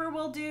any paper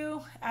will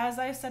do. As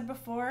I said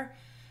before,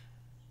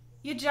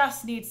 you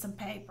just need some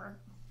paper.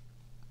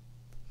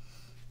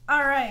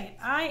 All right,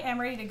 I am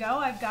ready to go.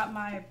 I've got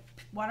my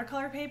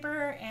watercolor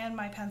paper and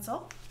my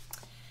pencil,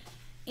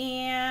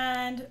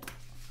 and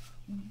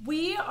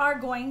we are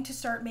going to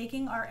start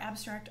making our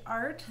abstract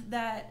art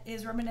that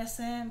is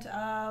reminiscent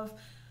of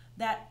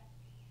that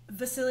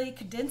Vasily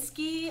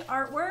Kandinsky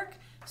artwork.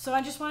 So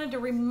I just wanted to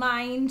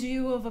remind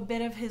you of a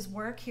bit of his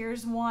work.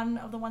 Here's one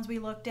of the ones we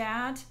looked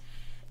at,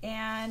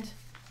 and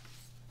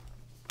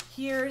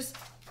here's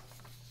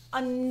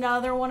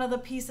another one of the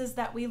pieces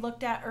that we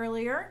looked at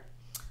earlier.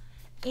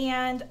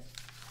 And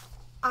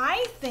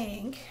I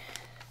think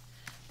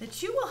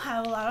that you will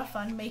have a lot of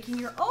fun making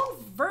your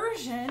own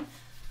version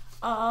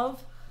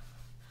of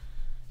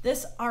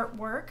this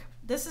artwork.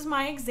 This is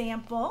my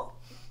example,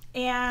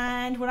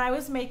 and when I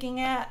was making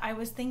it, I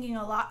was thinking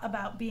a lot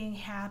about being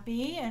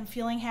happy and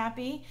feeling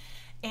happy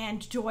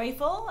and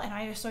joyful, and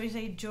I just always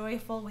say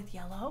joyful with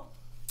yellow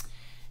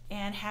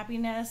and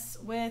happiness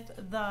with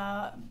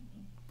the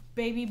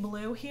baby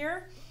blue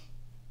here.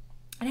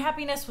 And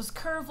happiness was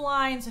curved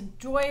lines, and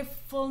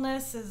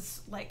joyfulness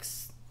is like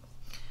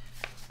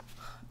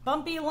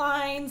bumpy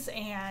lines,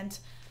 and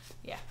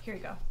yeah, here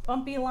you go.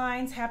 Bumpy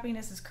lines,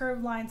 happiness is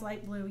curved lines,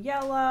 light blue,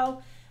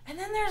 yellow. And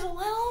then there's a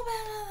little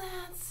bit of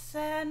that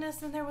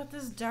sadness in there with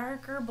this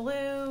darker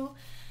blue,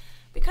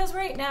 because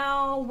right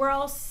now we're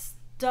all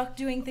stuck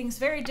doing things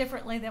very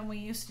differently than we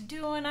used to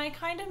do, and I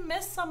kind of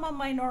miss some of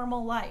my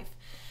normal life.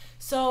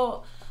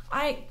 So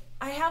I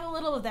have a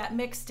little of that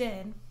mixed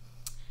in,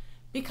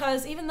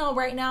 because even though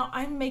right now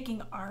I'm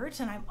making art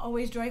and I'm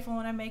always joyful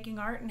when I'm making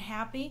art and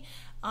happy,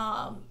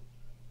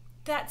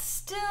 that's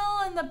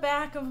still in the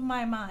back of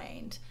my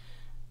mind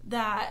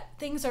that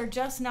things are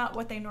just not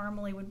what they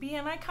normally would be,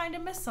 and I kind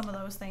of miss some of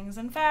those things.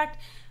 In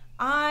fact,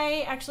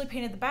 I actually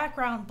painted the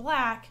background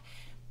black,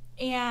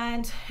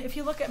 and if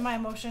you look at my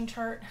emotion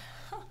chart,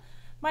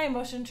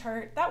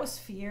 that was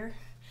fear.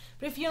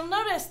 But if you'll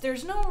notice,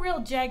 there's no real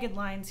jagged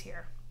lines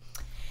here.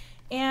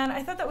 And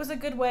I thought that was a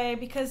good way,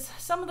 because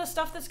some of the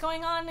stuff that's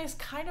going on is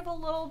kind of a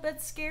little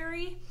bit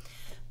scary.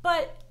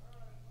 But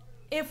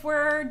if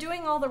we're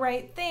doing all the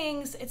right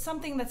things, it's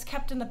something that's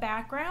kept in the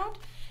background,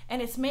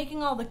 and it's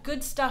making all the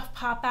good stuff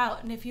pop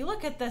out. And if you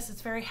look at this,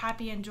 it's very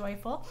happy and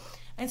joyful.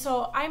 And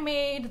so I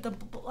made the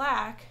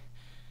black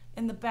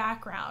in the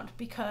background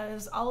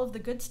because all of the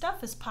good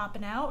stuff is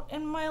popping out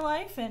in my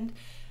life and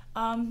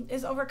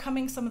is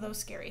overcoming some of those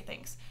scary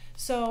things.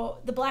 So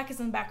the black is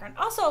in the background.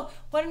 Also,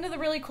 one of the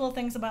really cool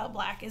things about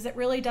black is it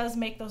really does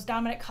make those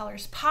dominant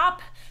colors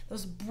pop,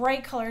 those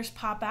bright colors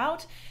pop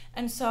out.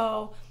 And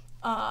so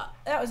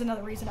that was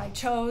another reason I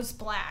chose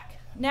black.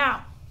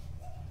 Now,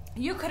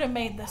 you could have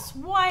made this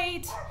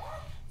white,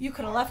 you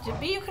could have left it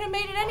be, you could have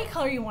made it any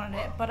color you wanted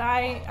it, but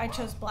I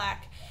chose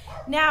black.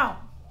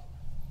 Now,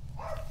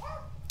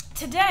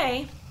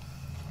 today,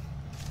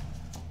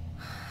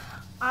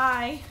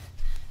 I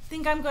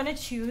think I'm going to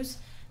choose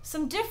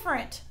some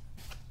different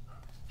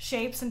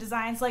shapes and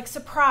designs, like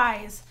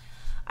surprise.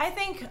 I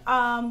think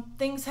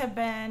things have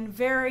been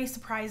very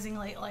surprising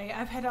lately.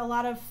 I've had a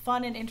lot of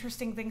fun and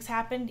interesting things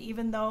happen,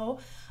 even though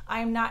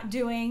I'm not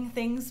doing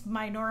things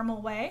my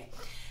normal way.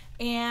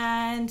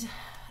 And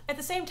at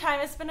the same time,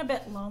 it's been a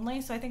bit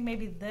lonely. So I think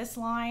maybe this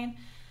line,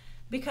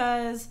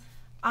 because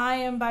I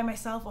am by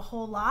myself a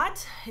whole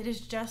lot. It is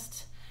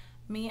just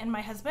me and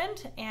my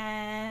husband.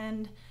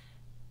 And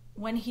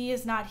when he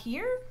is not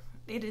here,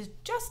 it is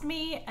just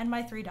me and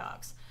my 3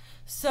 dogs.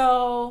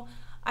 So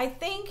I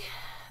think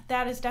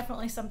that is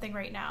definitely something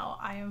right now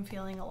I am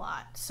feeling a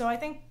lot. So I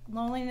think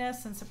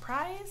loneliness and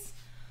surprise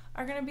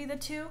are going to be the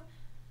two.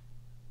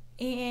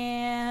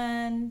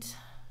 And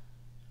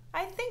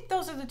I think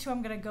those are the two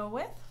I'm going to go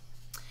with.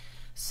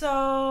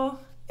 So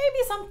maybe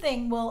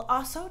something will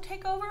also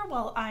take over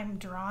while I'm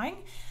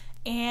drawing,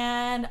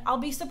 and I'll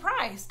be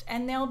surprised,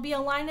 and there'll be a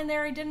line in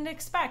there I didn't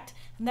expect.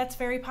 And that's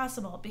very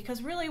possible,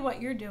 because really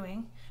what you're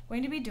going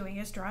to be doing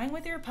is drawing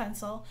with your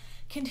pencil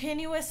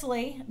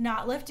continuously,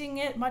 not lifting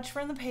it much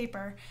from the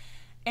paper,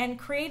 and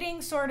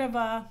creating sort of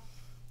a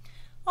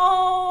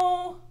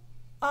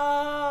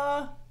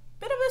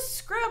bit of a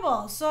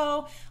scribble.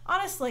 So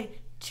honestly,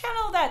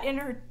 channel that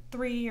inner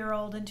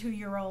 3-year-old and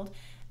 2-year-old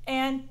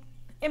and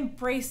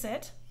embrace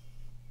it.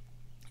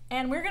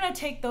 And we're going to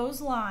take those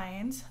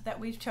lines that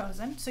we've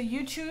chosen. So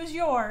you choose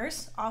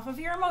yours off of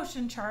your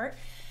emotion chart,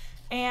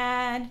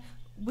 and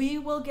we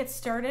will get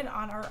started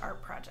on our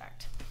art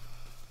project.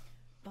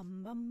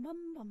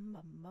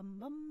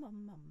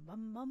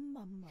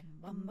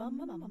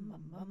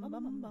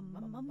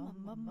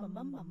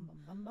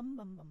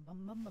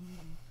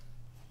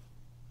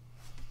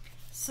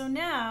 So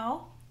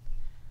now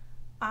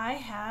I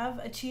have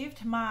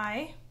achieved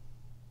my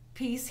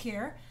piece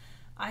here.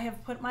 I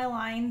have put my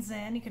lines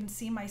in. You can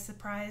see my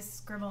surprise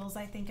scribbles,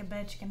 I think, a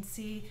bit. You can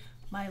see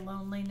my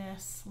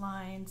loneliness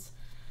lines.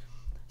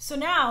 So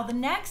now the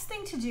next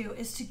thing to do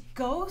is to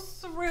go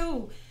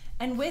through,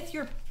 and with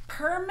your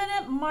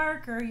permanent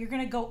marker, you're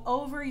going to go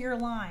over your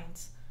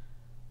lines,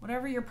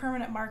 whatever your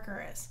permanent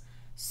marker is.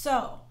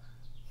 So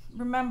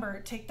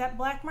remember, take that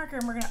black marker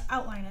and we're going to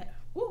outline it.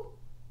 Woo.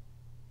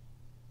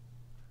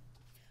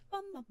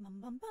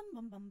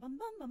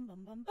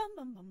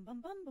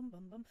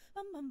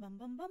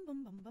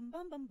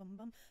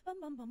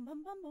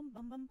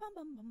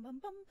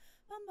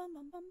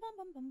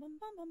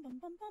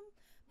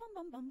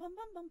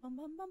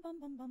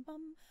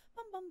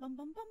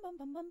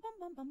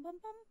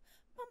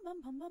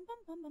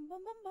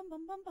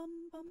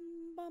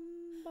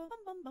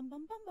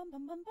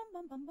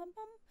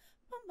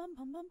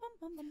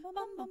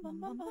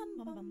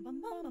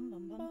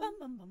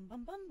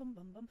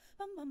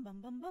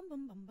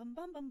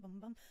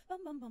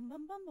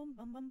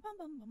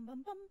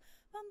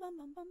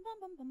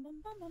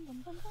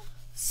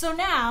 So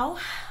now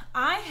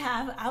I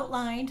have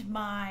outlined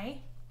my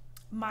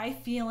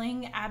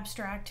feeling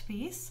abstract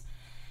piece,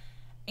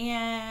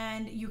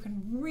 and you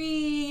can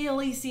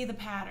really see the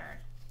pattern.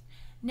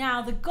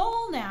 Now the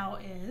goal now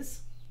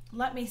is,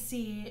 let me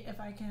see if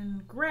I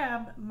can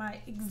grab my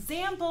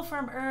example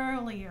from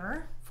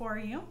earlier for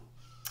you.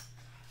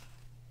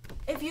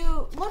 If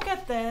you look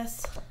at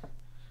this,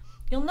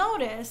 you'll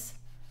notice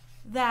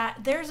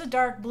that there's a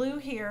dark blue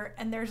here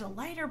and there's a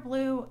lighter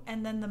blue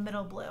and then the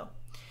middle blue.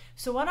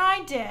 So what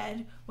I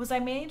did was I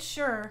made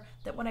sure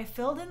that when I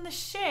filled in the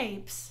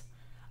shapes,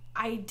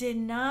 I did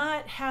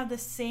not have the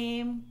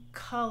same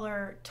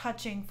color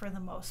touching for the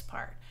most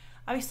part.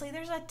 Obviously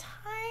there's a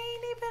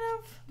tiny bit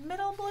of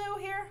middle blue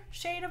here,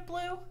 shade of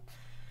blue,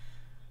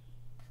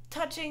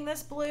 touching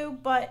this blue,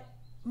 but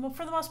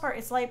for the most part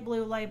it's light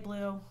blue,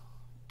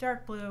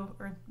 dark blue,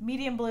 or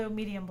medium blue,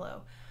 medium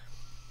blue.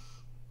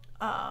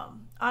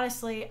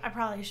 Honestly, I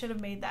probably should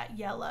have made that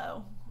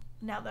yellow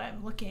now that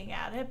I'm looking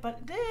at it,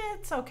 but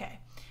it's okay.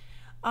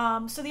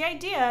 So the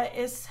idea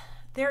is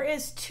there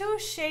is 2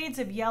 shades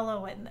of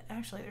yellow, and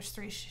actually there's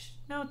 2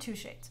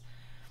 shades.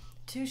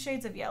 2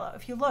 shades of yellow.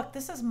 If you look,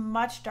 this is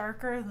much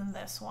darker than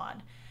this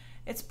one.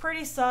 It's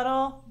pretty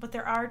subtle, but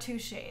there are 2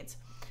 shades.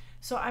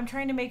 So I'm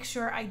trying to make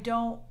sure I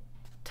don't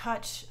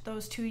touch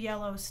those 2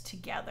 yellows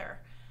together.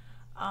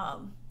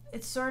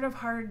 It's sort of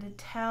hard to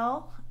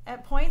tell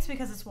at points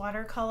because it's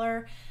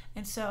watercolor,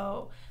 and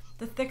so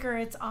the thicker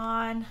it's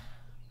on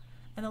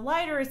and the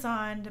lighter it's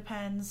on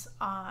depends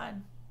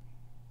on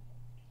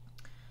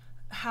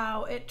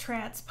how it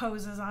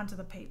transposes onto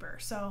the paper.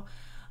 So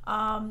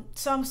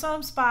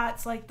some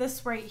spots like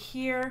this right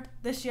here,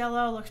 this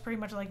yellow looks pretty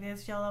much like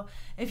this yellow.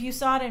 If you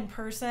saw it in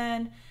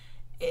person,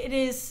 it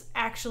is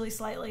actually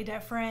slightly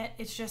different.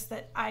 It's just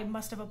that I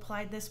must have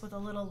applied this with a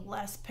little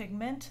less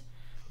pigment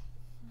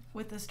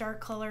with this dark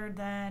color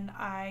than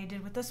I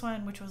did with this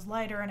one, which was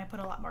lighter, and I put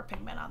a lot more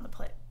pigment on the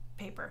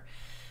paper.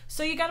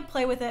 So you got to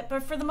play with it,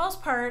 but for the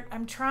most part,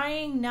 I'm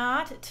trying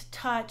not to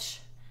touch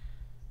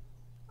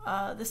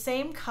the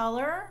same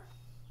color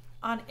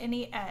on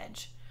any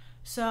edge.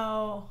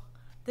 So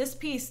this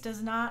piece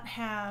does not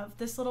have,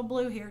 this little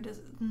blue here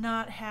does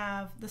not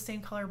have the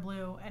same color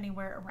blue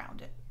anywhere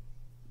around it.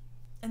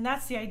 And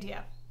that's the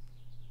idea,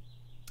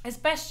 as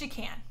best you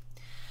can.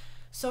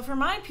 So for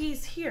my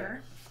piece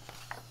here,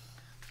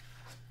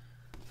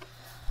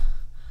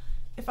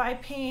 if I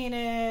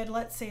painted,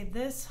 let's say,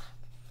 this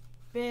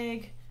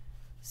big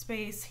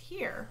space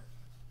here,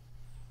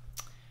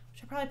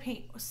 which I probably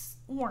paint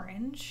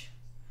orange,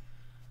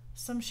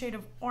 some shade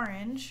of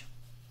orange,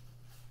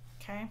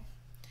 okay,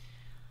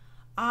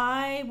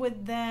 I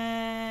would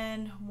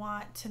then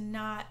want to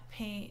not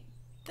paint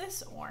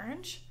this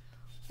orange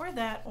or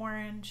that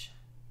orange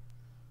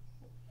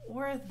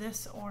or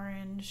this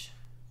orange,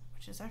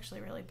 which is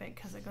actually really big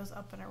because it goes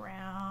up and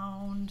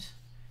around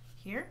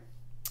here.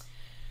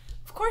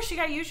 Of course, you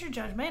got to use your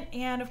judgment,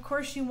 and of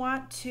course you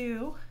want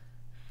to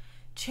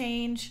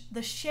change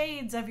the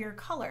shades of your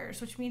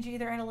colors, which means you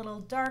either add a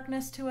little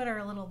darkness to it or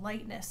a little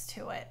lightness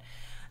to it.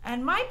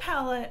 And my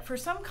palette, for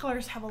some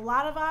colors, have a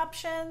lot of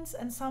options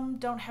and some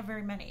don't have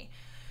very many.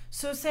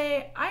 So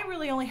say I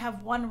really only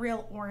have one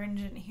real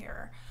orange in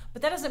here,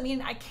 but that doesn't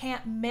mean I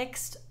can't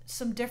mix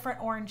some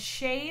different orange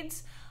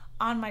shades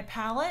on my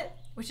palette,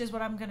 which is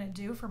what I'm gonna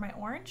do for my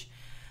orange.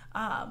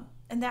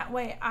 And that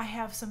way I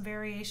have some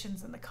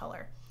variations in the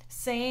color.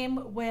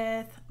 Same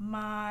with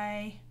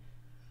my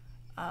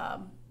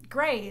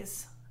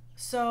grays.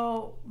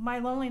 So my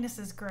loneliness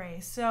is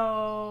gray.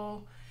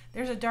 So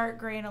there's a dark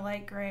gray and a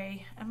light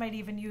gray. I might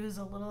even use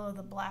a little of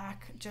the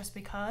black just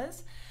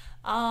because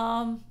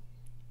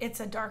it's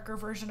a darker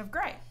version of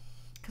gray.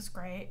 because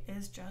gray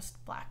is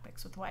just black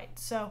mixed with white.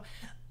 So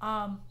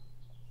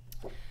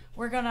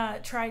we're gonna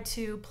try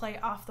to play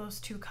off those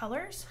two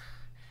colors.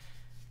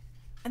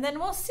 And then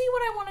we'll see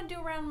what I want to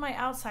do around my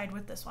outside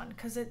with this one,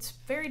 because it's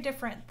very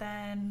different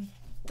than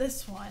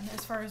this one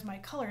as far as my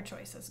color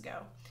choices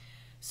go.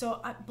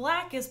 So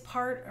black is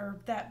part, or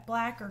that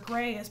black or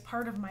gray is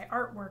part of my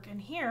artwork in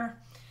here.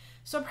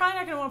 So I'm probably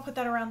not going to want to put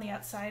that around the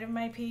outside of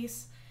my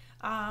piece.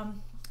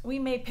 We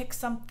may pick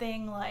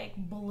something like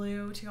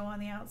blue to go on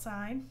the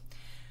outside.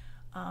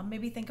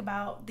 Maybe think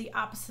about the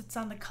opposites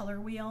on the color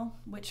wheel,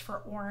 which for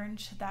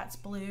orange, that's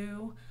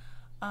blue.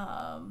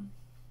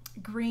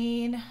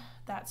 Green,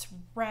 that's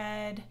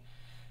red.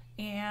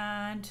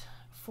 And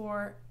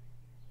for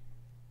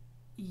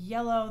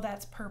yellow,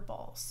 that's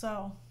purple.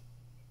 So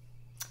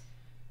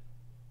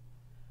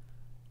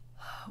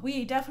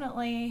we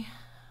definitely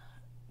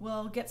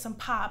will get some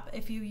pop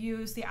if you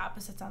use the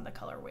opposites on the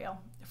color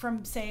wheel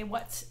from, say,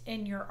 what's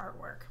in your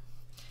artwork.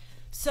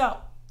 So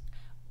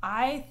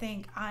I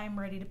think I'm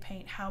ready to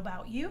paint. How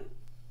about you?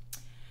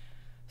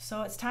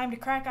 So it's time to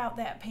crack out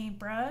that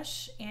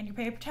paintbrush and your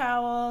paper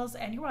towels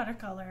and your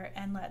watercolor,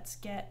 and let's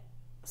get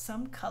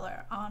some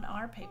color on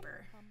our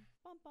paper.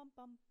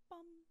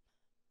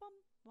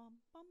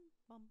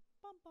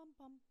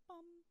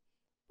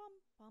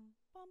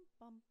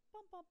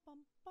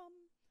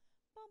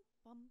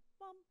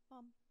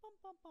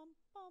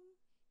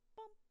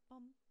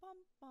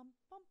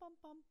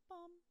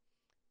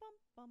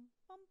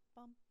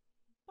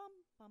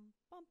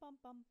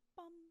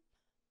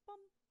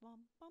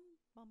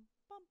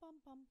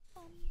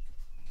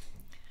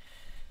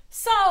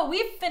 So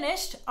we've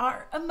finished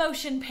our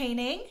emotion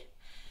painting.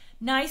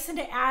 Nice and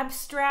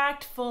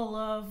abstract, full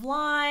of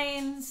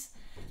lines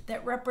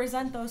that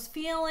represent those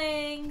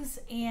feelings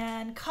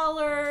and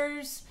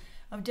colors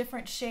of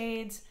different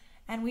shades.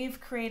 And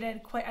we've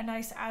created quite a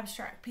nice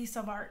abstract piece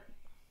of art.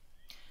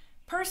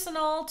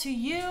 Personal to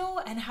you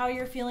and how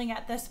you're feeling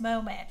at this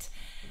moment.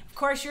 Of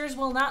course, yours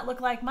will not look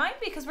like mine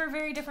because we're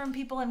very different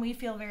people and we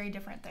feel very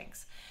different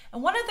things.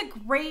 And one of the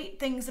great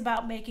things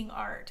about making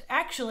art,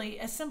 actually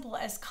as simple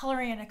as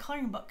coloring in a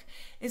coloring book,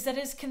 is that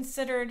it's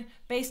considered,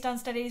 based on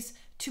studies,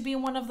 to be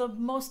one of the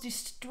most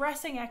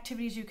distressing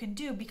activities you can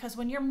do, because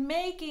when you're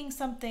making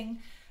something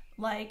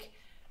like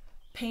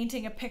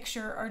painting a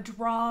picture or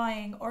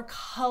drawing or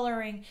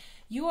coloring,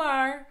 you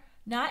are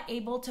not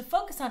able to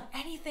focus on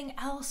anything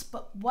else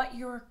but what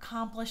you're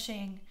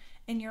accomplishing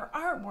in your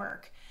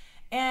artwork.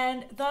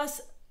 And thus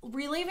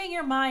relieving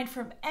your mind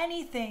from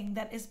anything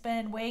that has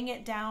been weighing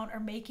it down or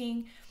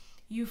making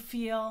you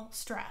feel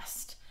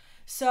stressed.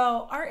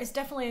 So art is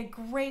definitely a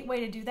great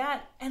way to do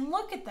that. And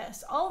look at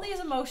this, all these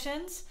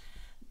emotions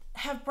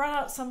have brought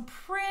out some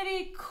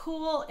pretty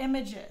cool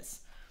images.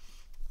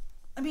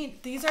 I mean,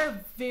 these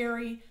are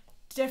very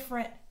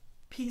different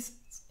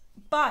pieces,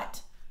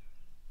 but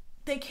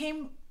they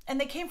came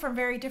from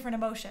very different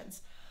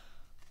emotions.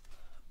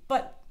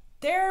 But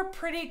they're a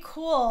pretty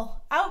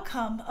cool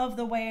outcome of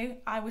the way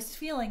I was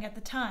feeling at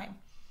the time.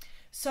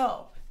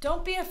 So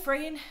don't be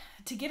afraid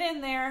to get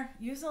in there,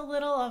 use a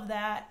little of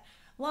that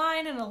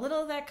line and a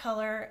little of that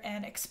color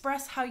and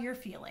express how you're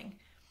feeling.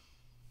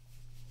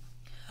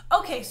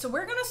 Okay, so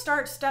we're gonna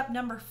start step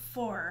number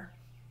 4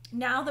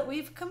 now that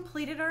we've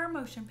completed our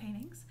emotion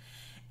paintings.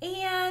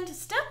 And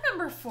step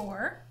number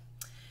 4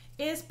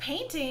 is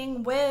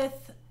painting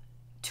with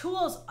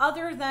tools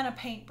other than a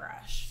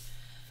paintbrush.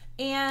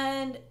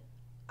 And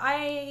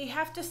I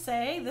have to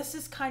say, this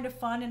is kind of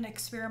fun and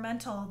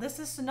experimental. This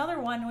is another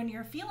one, when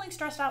you're feeling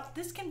stressed out,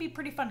 this can be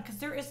pretty fun because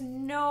there is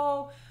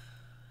no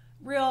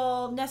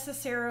real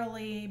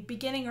necessarily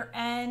beginning or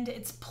end.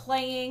 It's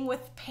playing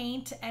with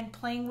paint and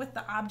playing with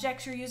the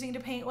objects you're using to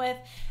paint with.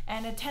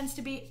 And it tends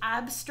to be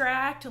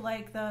abstract,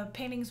 like the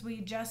paintings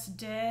we just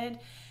did.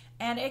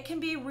 And it can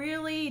be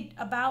really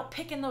about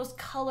picking those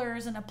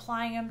colors and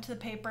applying them to the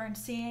paper and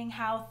seeing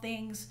how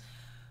things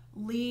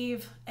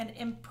leave an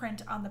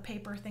imprint on the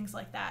paper, things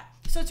like that.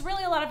 So it's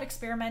really a lot of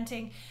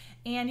experimenting,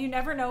 and you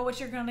never know what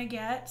you're gonna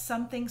get.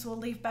 Some things will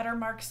leave better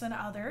marks than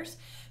others.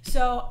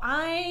 So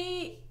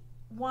I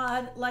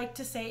would like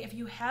to say, if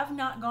you have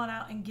not gone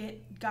out and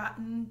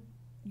gotten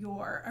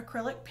your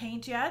acrylic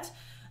paint yet,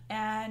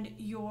 and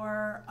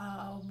your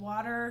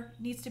water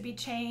needs to be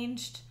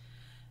changed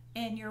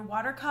in your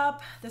water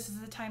cup, this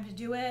is the time to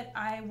do it.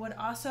 I would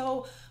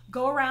also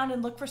go around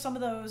and look for some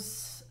of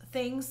those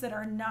things that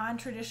are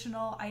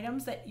non-traditional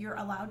items that you're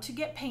allowed to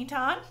get paint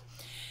on,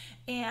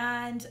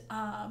 and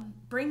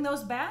bring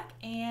those back,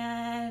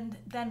 and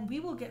then we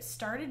will get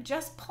started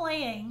just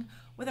playing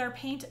with our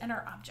paint and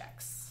our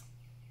objects.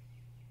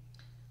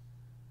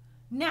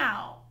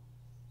 Now,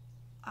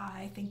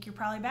 I think you're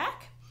probably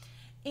back,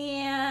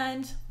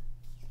 and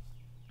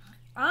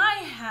I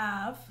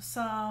have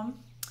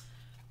some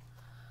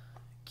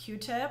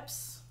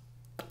Q-tips,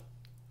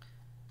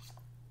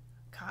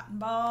 cotton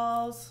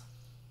balls,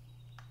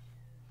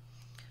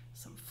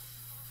 some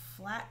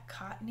flat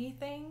cottony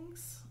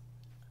things,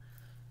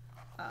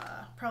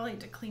 probably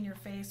to clean your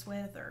face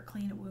with or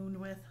clean a wound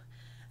with.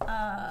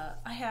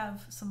 I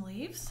have some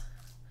leaves.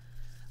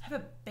 I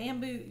have a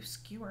bamboo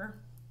skewer,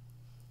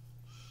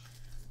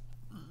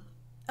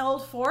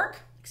 old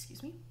fork,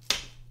 excuse me,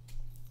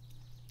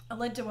 a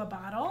lid to a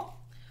bottle.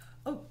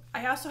 Oh,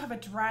 I also have a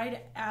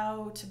dried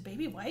out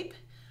baby wipe.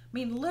 I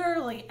mean,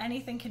 literally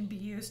anything can be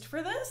used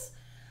for this.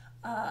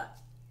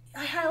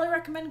 I highly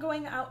recommend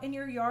going out in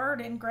your yard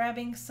and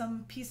grabbing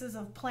some pieces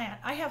of plant.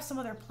 I have some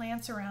other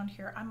plants around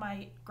here I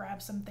might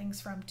grab some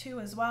things from too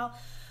as well.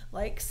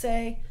 Like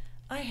say,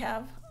 I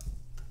have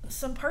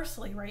some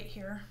parsley right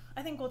here.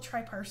 I think we'll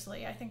try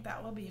parsley. I think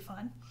that will be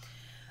fun.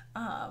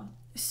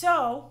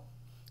 So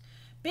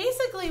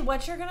basically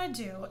what you're gonna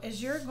do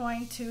is you're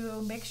going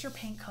to mix your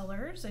paint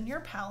colors in your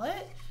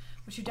palette,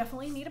 which you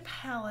definitely need a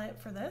palette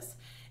for this,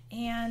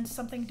 and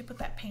something to put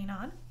that paint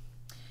on.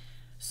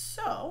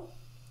 So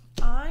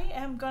I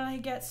am gonna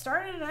get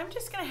started, and I'm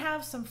just gonna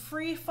have some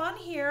free fun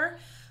here,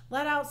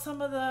 let out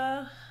some of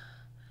the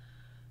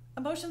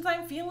emotions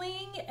I'm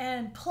feeling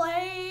and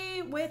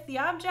play with the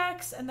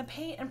objects and the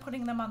paint and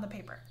putting them on the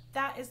paper.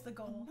 That is the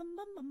goal.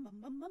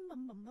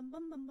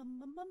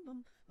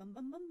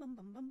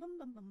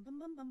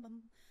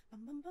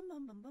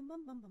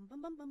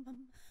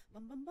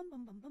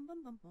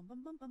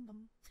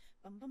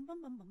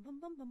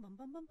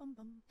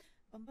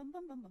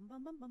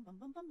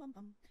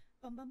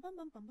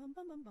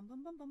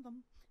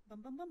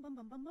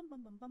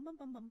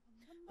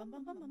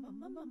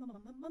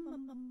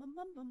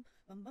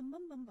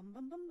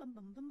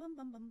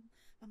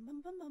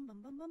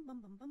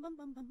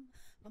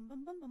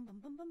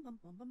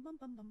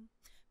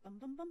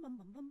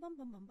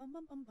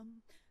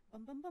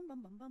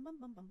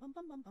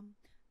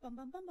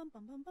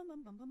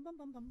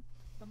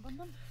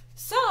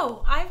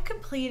 So I've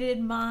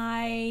completed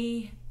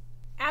my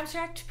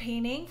abstract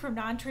painting from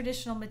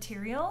non-traditional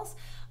materials.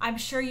 I'm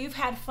sure you've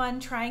had fun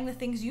trying the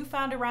things you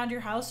found around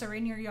your house or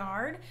in your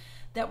yard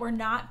that were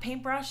not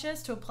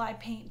paintbrushes to apply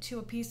paint to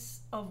a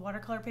piece of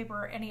watercolor paper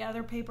or any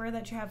other paper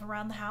that you have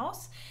around the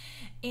house,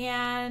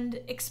 and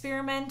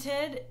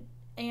experimented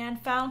and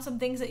found some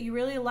things that you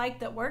really liked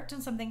that worked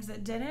and some things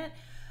that didn't.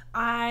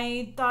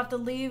 I thought the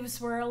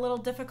leaves were a little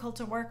difficult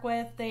to work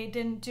with. They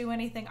didn't do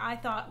anything I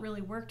thought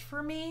really worked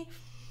for me.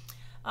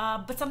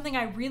 But something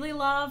I really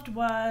loved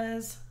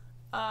was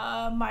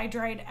my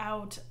dried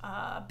out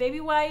baby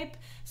wipe,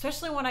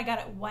 especially when I got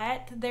it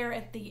wet there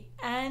at the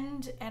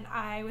end and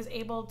I was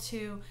able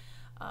to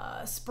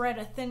spread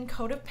a thin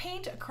coat of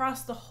paint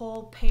across the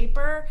whole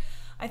paper.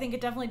 I think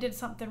it definitely did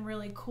something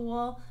really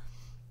cool.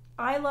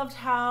 I loved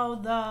how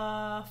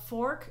the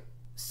fork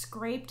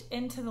scraped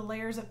into the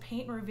layers of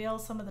paint and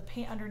revealed some of the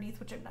paint underneath,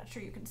 which I'm not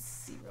sure you can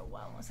see real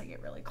well unless I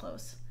get really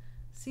close.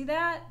 See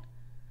that?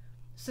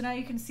 So now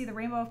you can see the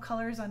rainbow of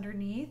colors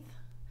underneath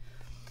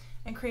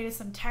and created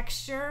some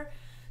texture.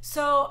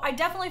 So I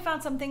definitely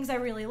found some things I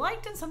really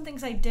liked and some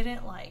things I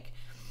didn't like.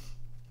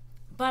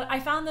 But I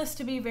found this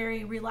to be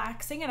very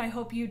relaxing, and I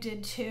hope you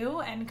did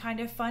too, and kind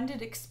of fun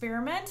to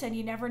experiment, and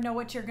you never know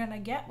what you're gonna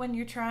get when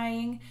you're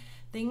trying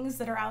things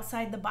that are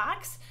outside the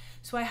box.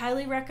 So I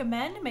highly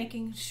recommend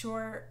making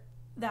sure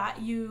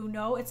that you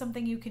know it's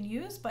something you can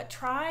use, but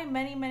try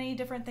many, many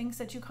different things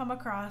that you come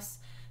across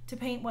to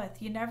paint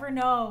with. You never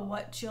know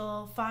what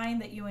you'll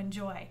find that you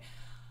enjoy.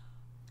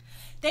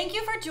 Thank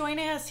you for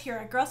joining us here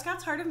at Girl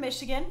Scouts Heart of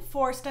Michigan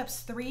for steps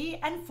 3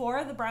 and 4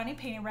 of the Brownie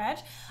Painting Reg.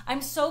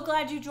 I'm so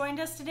glad you joined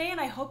us today, and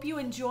I hope you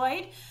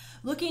enjoyed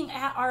looking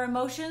at our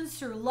emotions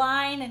through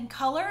line and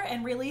color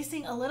and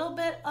releasing a little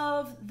bit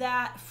of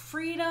that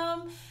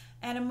freedom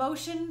and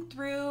emotion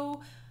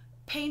through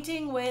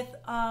painting with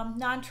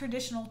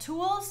non-traditional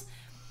tools.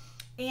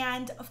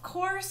 And of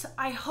course,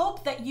 I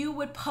hope that you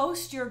would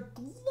post your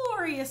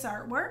glorious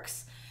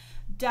artworks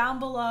down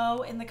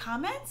below in the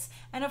comments.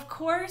 And of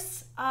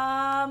course,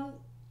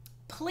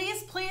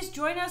 please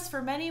join us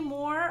for many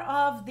more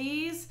of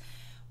these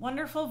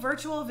wonderful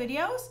virtual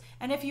videos.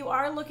 And if you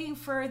are looking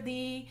for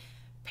the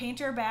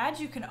painter badge,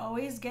 you can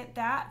always get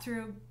that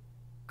through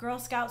Girl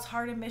Scouts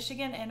Heart of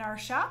Michigan in our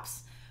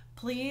shops.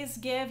 Please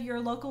give your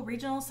local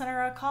regional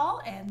center a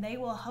call and they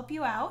will help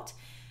you out.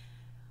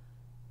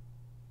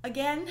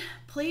 Again,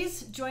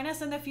 please join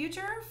us in the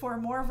future for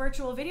more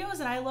virtual videos,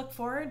 and I look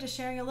forward to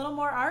sharing a little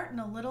more art and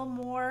a little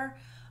more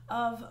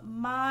of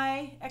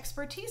my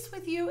expertise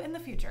with you in the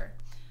future.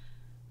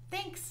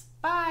 Thanks.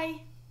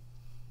 Bye.